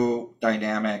so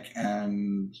dynamic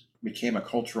and became a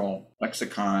cultural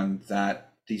lexicon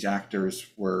that these actors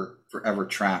were forever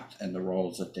trapped in the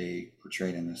roles that they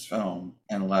portrayed in this film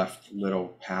and left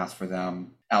little path for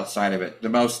them outside of it. The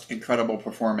most incredible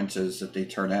performances that they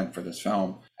turn in for this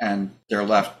film, and they're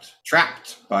left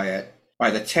trapped by it, by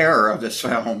the terror of this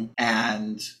film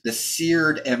and the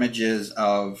seared images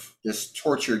of this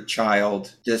tortured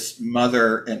child, this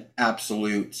mother in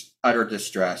absolute utter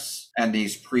distress, and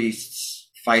these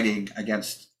priests fighting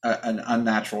against an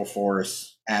unnatural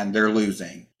force, and they're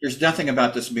losing. There's nothing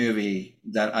about this movie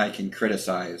that I can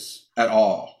criticize at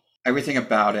all. Everything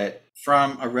about it,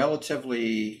 from a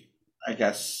relatively, I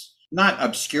guess, not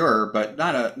obscure, but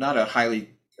not a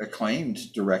highly acclaimed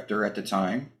director at the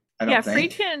time. I don't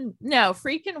think.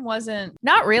 Friedkin wasn't,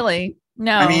 not really.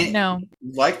 No, I mean, no.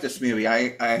 Like this movie,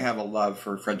 I have a love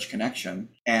for French Connection,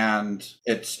 and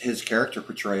it's his character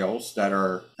portrayals that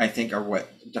I think are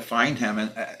what define him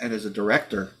and as a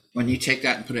director. When you take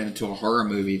that and put it into a horror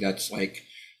movie that's like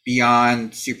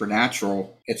beyond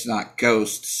supernatural, it's not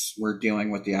ghosts, we're dealing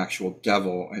with the actual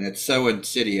devil, and it's so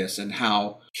insidious, and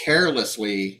how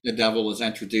carelessly the devil is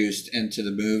introduced into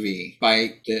the movie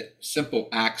by the simple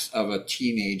acts of a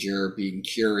teenager being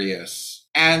curious.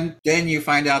 And then you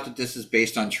find out that this is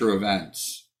based on true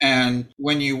events. And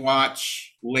when you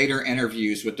watch later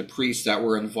interviews with the priests that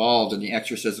were involved in the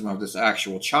exorcism of this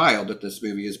actual child that this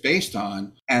movie is based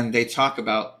on, and they talk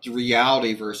about the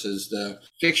reality versus the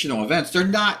fictional events, they're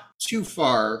not too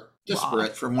far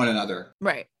disparate from one another.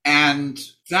 Right. And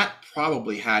that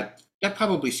probably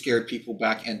scared people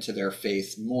back into their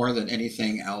faith more than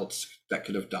anything else that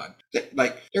could have done.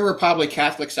 Like, there were probably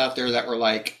Catholics out there that were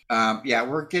like, yeah,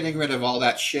 we're getting rid of all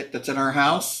that shit that's in our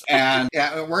house. And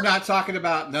yeah, we're not talking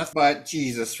about nothing but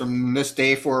Jesus from this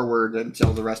day forward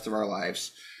until the rest of our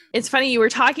lives. It's funny, you were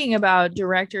talking about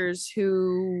directors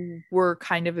who were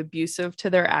kind of abusive to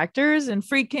their actors, and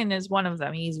Friedkin is one of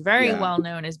them. He's very well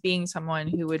known as being someone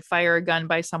who would fire a gun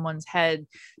by someone's head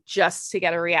just to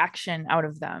get a reaction out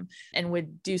of them, and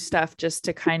would do stuff just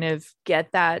to kind of get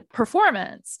that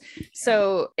performance.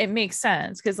 So it makes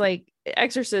sense, because like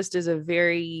Exorcist is a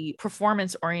very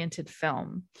performance-oriented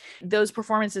film. Those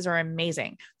performances are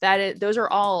amazing. Those are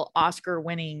all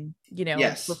Oscar-winning,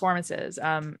 performances.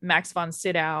 Max von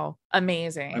Sydow,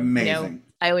 amazing.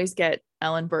 I always get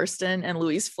Ellen Burstyn and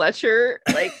Louise Fletcher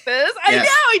like this. I know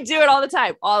I do it all the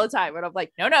time. But I'm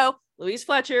like, no, Louise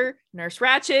Fletcher, Nurse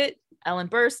Ratched, Ellen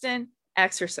Burstyn,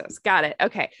 Exorcist. Got it.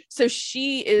 Okay. So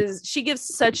she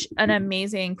gives such an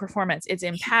amazing performance. It's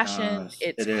impassioned.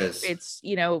 It's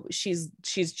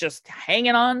she's just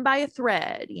hanging on by a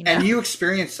thread, And you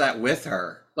experience that with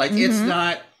her. Like,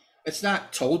 mm-hmm. It's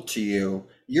not told to you.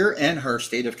 You're in her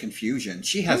state of confusion.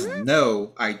 She has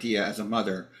no idea as a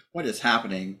mother what is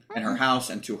happening in her house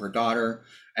and to her daughter.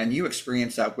 And you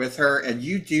experience that with her. And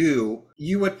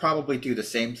you would probably do the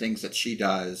same things that she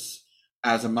does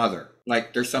as a mother.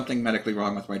 Like, there's something medically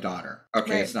wrong with my daughter.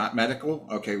 Okay, right. It's not medical.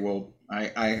 Okay, well,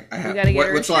 I have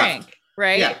what's left.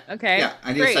 Right? Yeah. Okay. Yeah,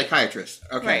 I need a psychiatrist.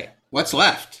 Okay. Right. What's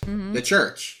left? Mm-hmm. The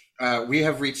church. We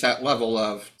have reached that level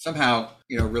of somehow,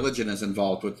 religion is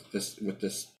involved with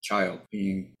this child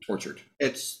being tortured.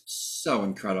 It's so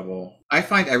incredible. I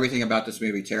find everything about this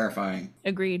movie terrifying.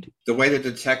 Agreed. The way the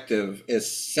detective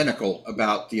is cynical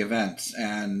about the events,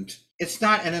 and it's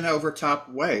not in an overtop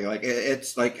way. Like,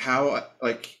 it's like how,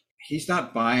 like, he's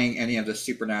not buying any of the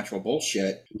supernatural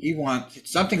bullshit.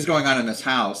 Something's going on in this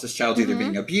house. This child's either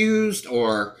being abused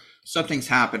or something's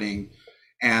happening,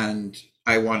 and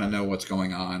I want to know what's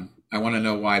going on. I want to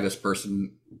know why this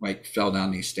person fell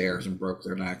down these stairs and broke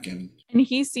their neck. And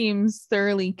he seems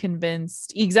thoroughly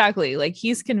convinced. Exactly. Like,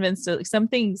 he's convinced that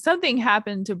something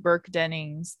happened to Burke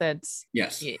Dennings.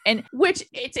 Yes. And which,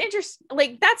 it's interesting.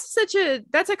 Like,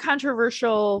 that's a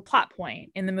controversial plot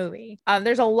point in the movie.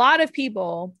 There's a lot of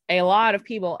people,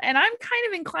 and I'm kind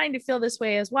of inclined to feel this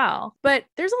way as well. But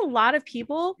there's a lot of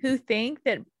people who think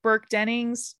that Burke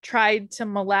Dennings tried to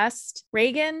molest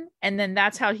Reagan, and then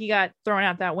that's how he got thrown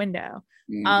out that window.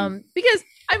 Because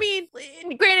I mean,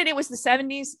 granted, it was the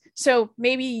 70s, so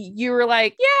maybe you were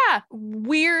like, yeah,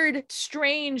 weird,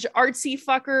 strange, artsy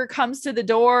fucker comes to the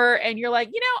door, and you're like,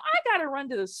 I gotta run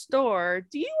to the store.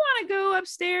 Do you want to go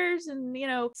upstairs and,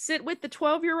 sit with the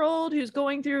 12-year-old who's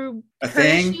going through A her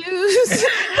thing? issues?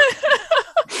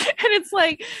 And it's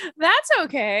like, that's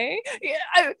okay.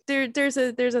 There's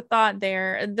a thought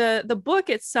there. The book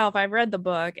itself, I've read the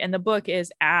book, and the book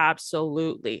is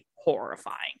absolutely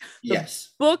horrifying.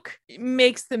 Yes. The book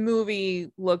makes the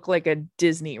movie look like a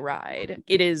Disney ride.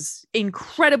 It is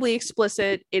incredibly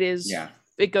explicit.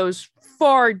 It goes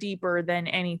far deeper than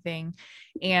anything,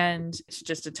 and it's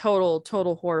just a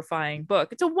total horrifying book.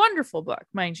 It's a wonderful book,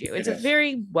 mind you. It's a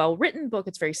very well written book.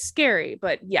 It's very scary,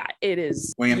 but yeah, it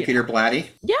is. William Peter Blatty.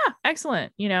 Yeah,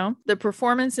 excellent. The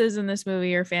performances in this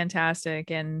movie are fantastic,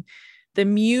 and the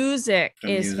music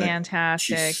is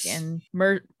fantastic. Jeez. And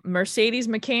Mercedes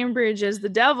McCambridge as the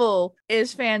devil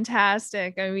is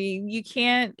fantastic. I mean,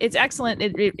 it's excellent.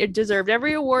 It deserved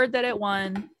every award that it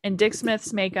won. And Dick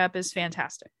Smith's makeup is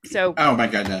fantastic. So, oh my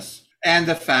goodness. And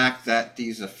the fact that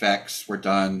these effects were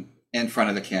done in front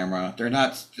of the camera.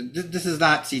 This is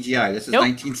not CGI. This is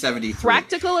 1973.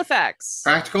 Practical effects.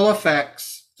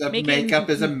 The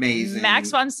makeup is amazing. Max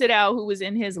von Sydow, who was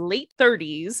in his late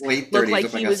 30s, looked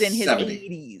like he was in his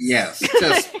 80s. Yes.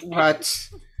 Just what?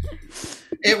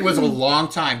 It was a long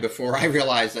time before I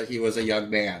realized that he was a young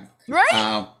man. Right?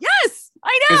 Yes,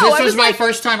 I know. This was my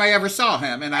first time I ever saw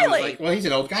him, and I was like, well, he's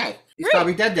an old guy. He's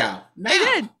probably dead now. I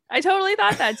did. I totally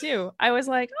thought that too. I was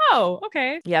like, oh,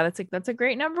 okay. Yeah, that's a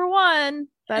great number one.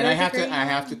 And I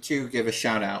have to too give a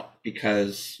shout out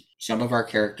because some of our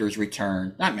characters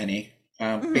return, not many.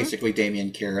 Basically,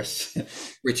 Damian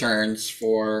Karras returns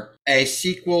for a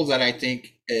sequel that I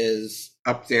think is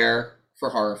up there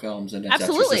for horror films, and it's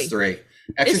Exorcist 3.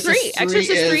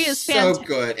 Exorcist 3 is so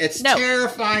good. It's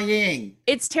terrifying.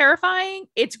 It's terrifying.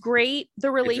 It's great.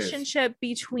 The relationship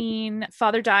between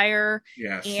Father Dyer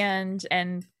and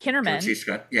Kinnerman, George C.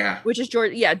 Scott, which is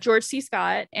George C.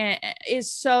 Scott, and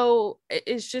is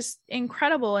just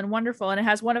incredible and wonderful. And it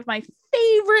has one of my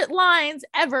favorite lines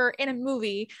ever in a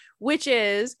movie, which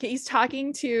is he's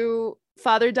talking to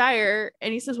Father Dyer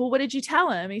and he says, well, what did you tell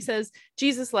him? He says,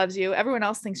 Jesus loves you. Everyone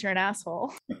else thinks you're an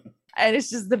asshole. And it's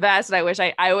just the best. And I wish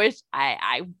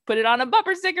I put it on a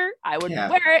bumper sticker. I would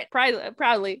wear it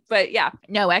proudly. But yeah,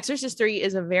 no, Exorcist 3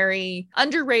 is a very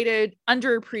underrated,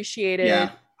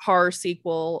 underappreciated horror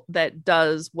sequel that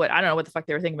does what I don't know what the fuck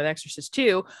they were thinking with Exorcist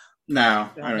 2. No,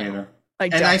 I don't either.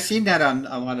 I've seen that on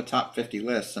a lot of top 50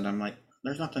 lists, and I'm like,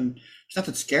 there's nothing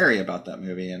scary about that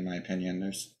movie, in my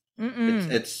opinion.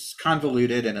 It's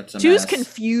convoluted and it's a mess. Mess.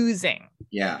 Confusing.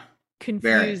 Yeah.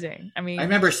 Confusing. I mean, I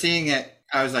remember seeing it.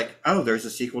 I was like, oh, there's a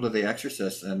sequel to The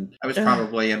Exorcist. And I was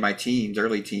probably in my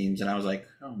early teens. And I was like,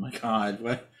 oh my God,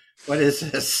 what is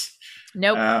this?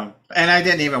 Nope. And I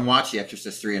didn't even watch The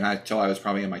Exorcist 3 until I was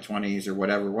probably in my 20s or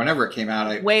whatever. Whenever it came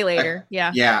out. Way later.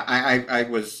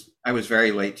 I was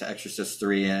very late to Exorcist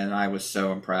 3 and I was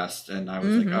so impressed. And I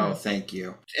was like, oh, thank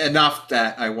you. Enough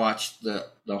that I watched the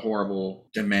horrible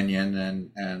Dominion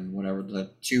and whatever,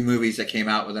 the two movies that came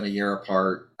out within a year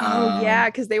apart.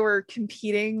 Because they were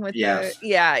competing with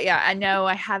I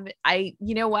know.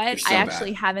 You know what? So I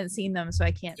actually haven't seen them, so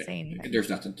I can't say anything. There's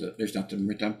nothing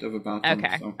redemptive about them.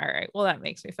 Okay. So. All right. Well, that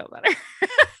makes me feel better.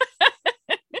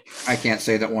 I can't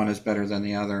say that one is better than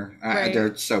the other.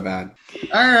 They're so bad.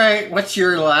 All right. What's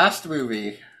your last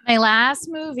movie? My last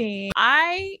movie.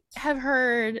 I have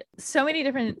heard so many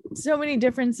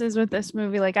differences with this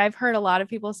movie. Like I've heard a lot of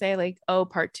people say like, oh,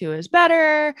 part 2 is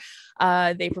better.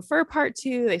 They prefer part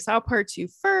 2. They saw part 2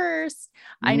 first.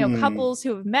 I know couples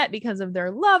who have met because of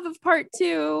their love of part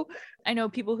 2. I know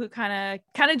people who kind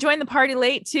of joined the party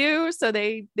late too. So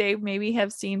they maybe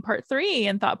have seen part 3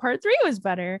 and thought part 3 was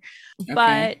better. Okay.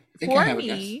 But for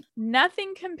me,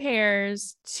 nothing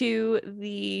compares to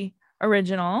the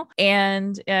original,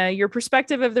 and your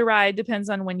perspective of the ride depends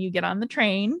on when you get on the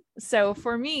train. So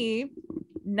for me,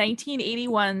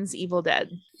 1981's Evil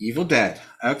Dead.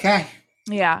 Okay.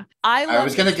 Yeah. I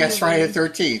was going to guess Friday the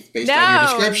 13th based on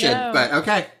your description, but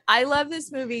okay. I love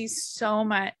this movie so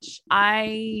much.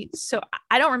 I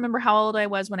don't remember how old I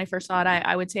was when I first saw it.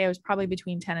 I would say I was probably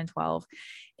between 10 and 12.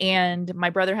 And my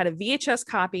brother had a VHS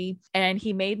copy and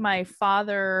he made my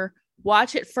father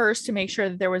watch it first to make sure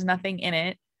that there was nothing in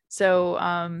it.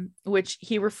 So, which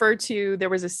he referred to, there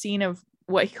was a scene of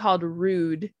what he called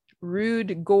rude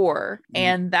rude gore,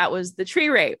 and that was the tree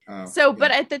rape.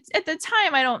 But at the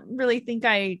time, I don't really think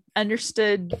I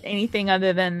understood anything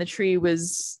other than the tree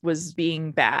was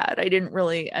being bad. I didn't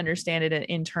really understand it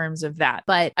in terms of that.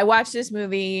 But I watched this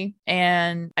movie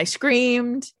and I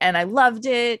screamed and I loved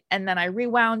it, and then I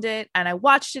rewound it and I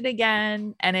watched it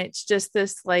again, and it's just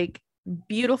this like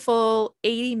beautiful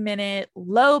 80-minute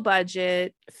low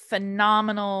budget,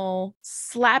 phenomenal,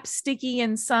 slapsticky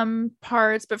in some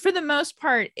parts, but for the most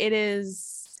part it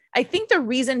is. I think the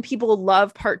reason people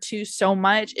love part 2 so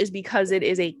much is because it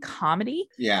is a comedy.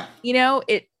 Yeah. You know,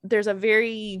 there's a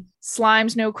very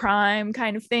slimes no crime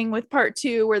kind of thing with part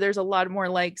 2, where there's a lot more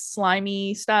like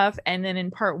slimy stuff. And then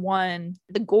in part 1,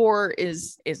 the gore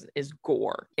is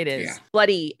gore. It is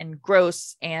bloody and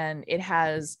gross, and it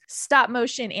has stop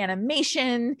motion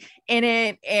animation in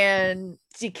it, and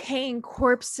decaying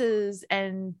corpses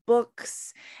and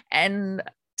books and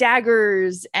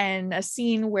daggers, and a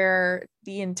scene where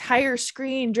the entire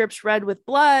screen drips red with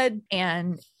blood.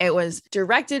 And it was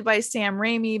directed by Sam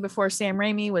Raimi before Sam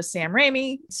Raimi was Sam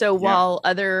Raimi. So while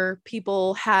other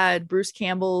people had Bruce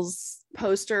Campbell's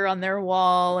poster on their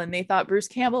wall and they thought Bruce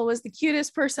Campbell was the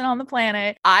cutest person on the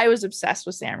planet, I was obsessed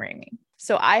with Sam Raimi.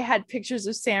 So I had pictures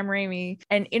of Sam Raimi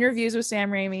and interviews with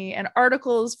Sam Raimi and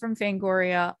articles from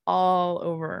Fangoria all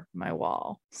over my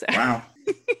wall. So. Wow.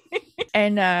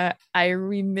 And I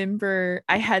remember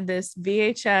I had this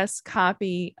VHS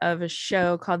copy of a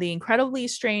show called The Incredibly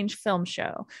Strange Film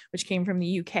Show, which came from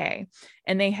the UK.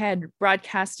 And they had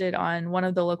broadcasted on one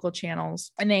of the local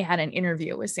channels, and they had an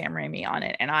interview with Sam Raimi on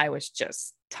it. And I was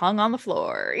just tongue on the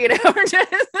floor, you know,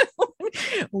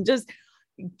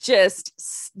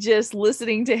 just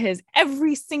listening to his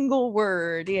every single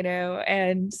word, you know.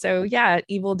 And so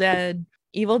Evil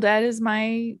Dead is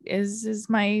my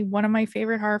one of my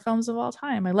favorite horror films of all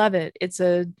time. I love it. It's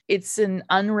an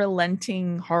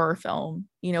unrelenting horror film.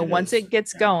 You know, once it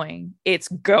gets going, it's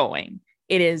going.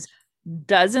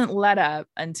 Doesn't let up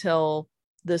until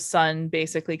the sun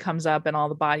basically comes up and all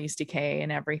the bodies decay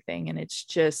and everything. And it's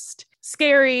just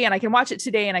scary. And I can watch it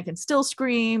today and I can still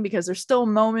scream because there's still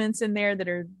moments in there that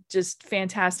are just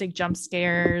fantastic jump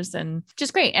scares and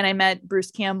just great. And I met Bruce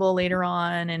Campbell later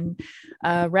on and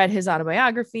read his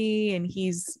autobiography, and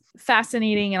he's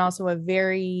fascinating and also a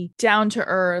very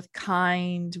down-to-earth,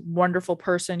 kind, wonderful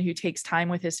person who takes time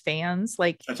with his fans.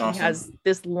 Like, that's awesome. He has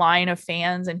this line of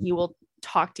fans and he will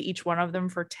talk to each one of them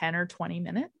for 10 or 20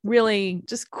 minutes. Really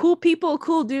just cool people,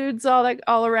 cool dudes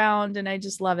all around. And I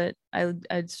just love it.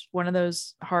 It's one of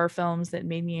those horror films that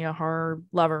made me a horror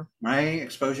lover. My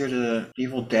exposure to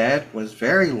Evil Dead was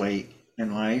very late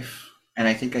in life. And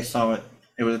I think I saw it.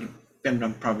 It was been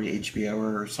on probably HBO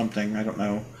or something. I don't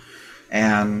know.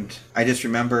 And I just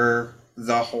remember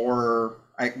the horror.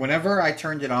 Whenever I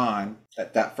turned it on,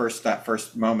 at that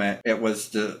first moment, it was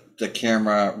the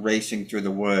camera racing through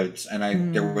the woods,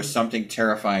 and there was something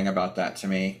terrifying about that to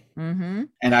me. Mm-hmm.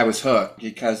 And I was hooked,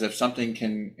 because if something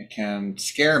can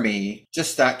scare me,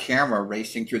 just that camera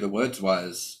racing through the woods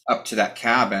was up to that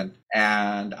cabin,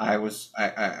 and I was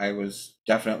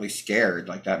definitely scared.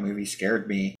 Like, that movie scared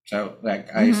me. So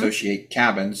I associate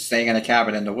cabins, staying in a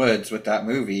cabin in the woods, with that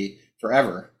movie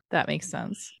forever. That makes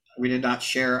sense. We did not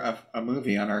share a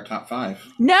movie on our top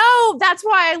 5. No, that's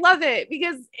why I love it,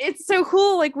 because it's so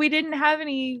cool. Like, we didn't have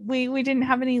any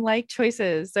like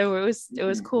choices. So it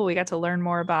was cool. We got to learn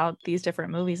more about these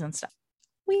different movies and stuff.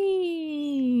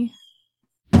 Whee!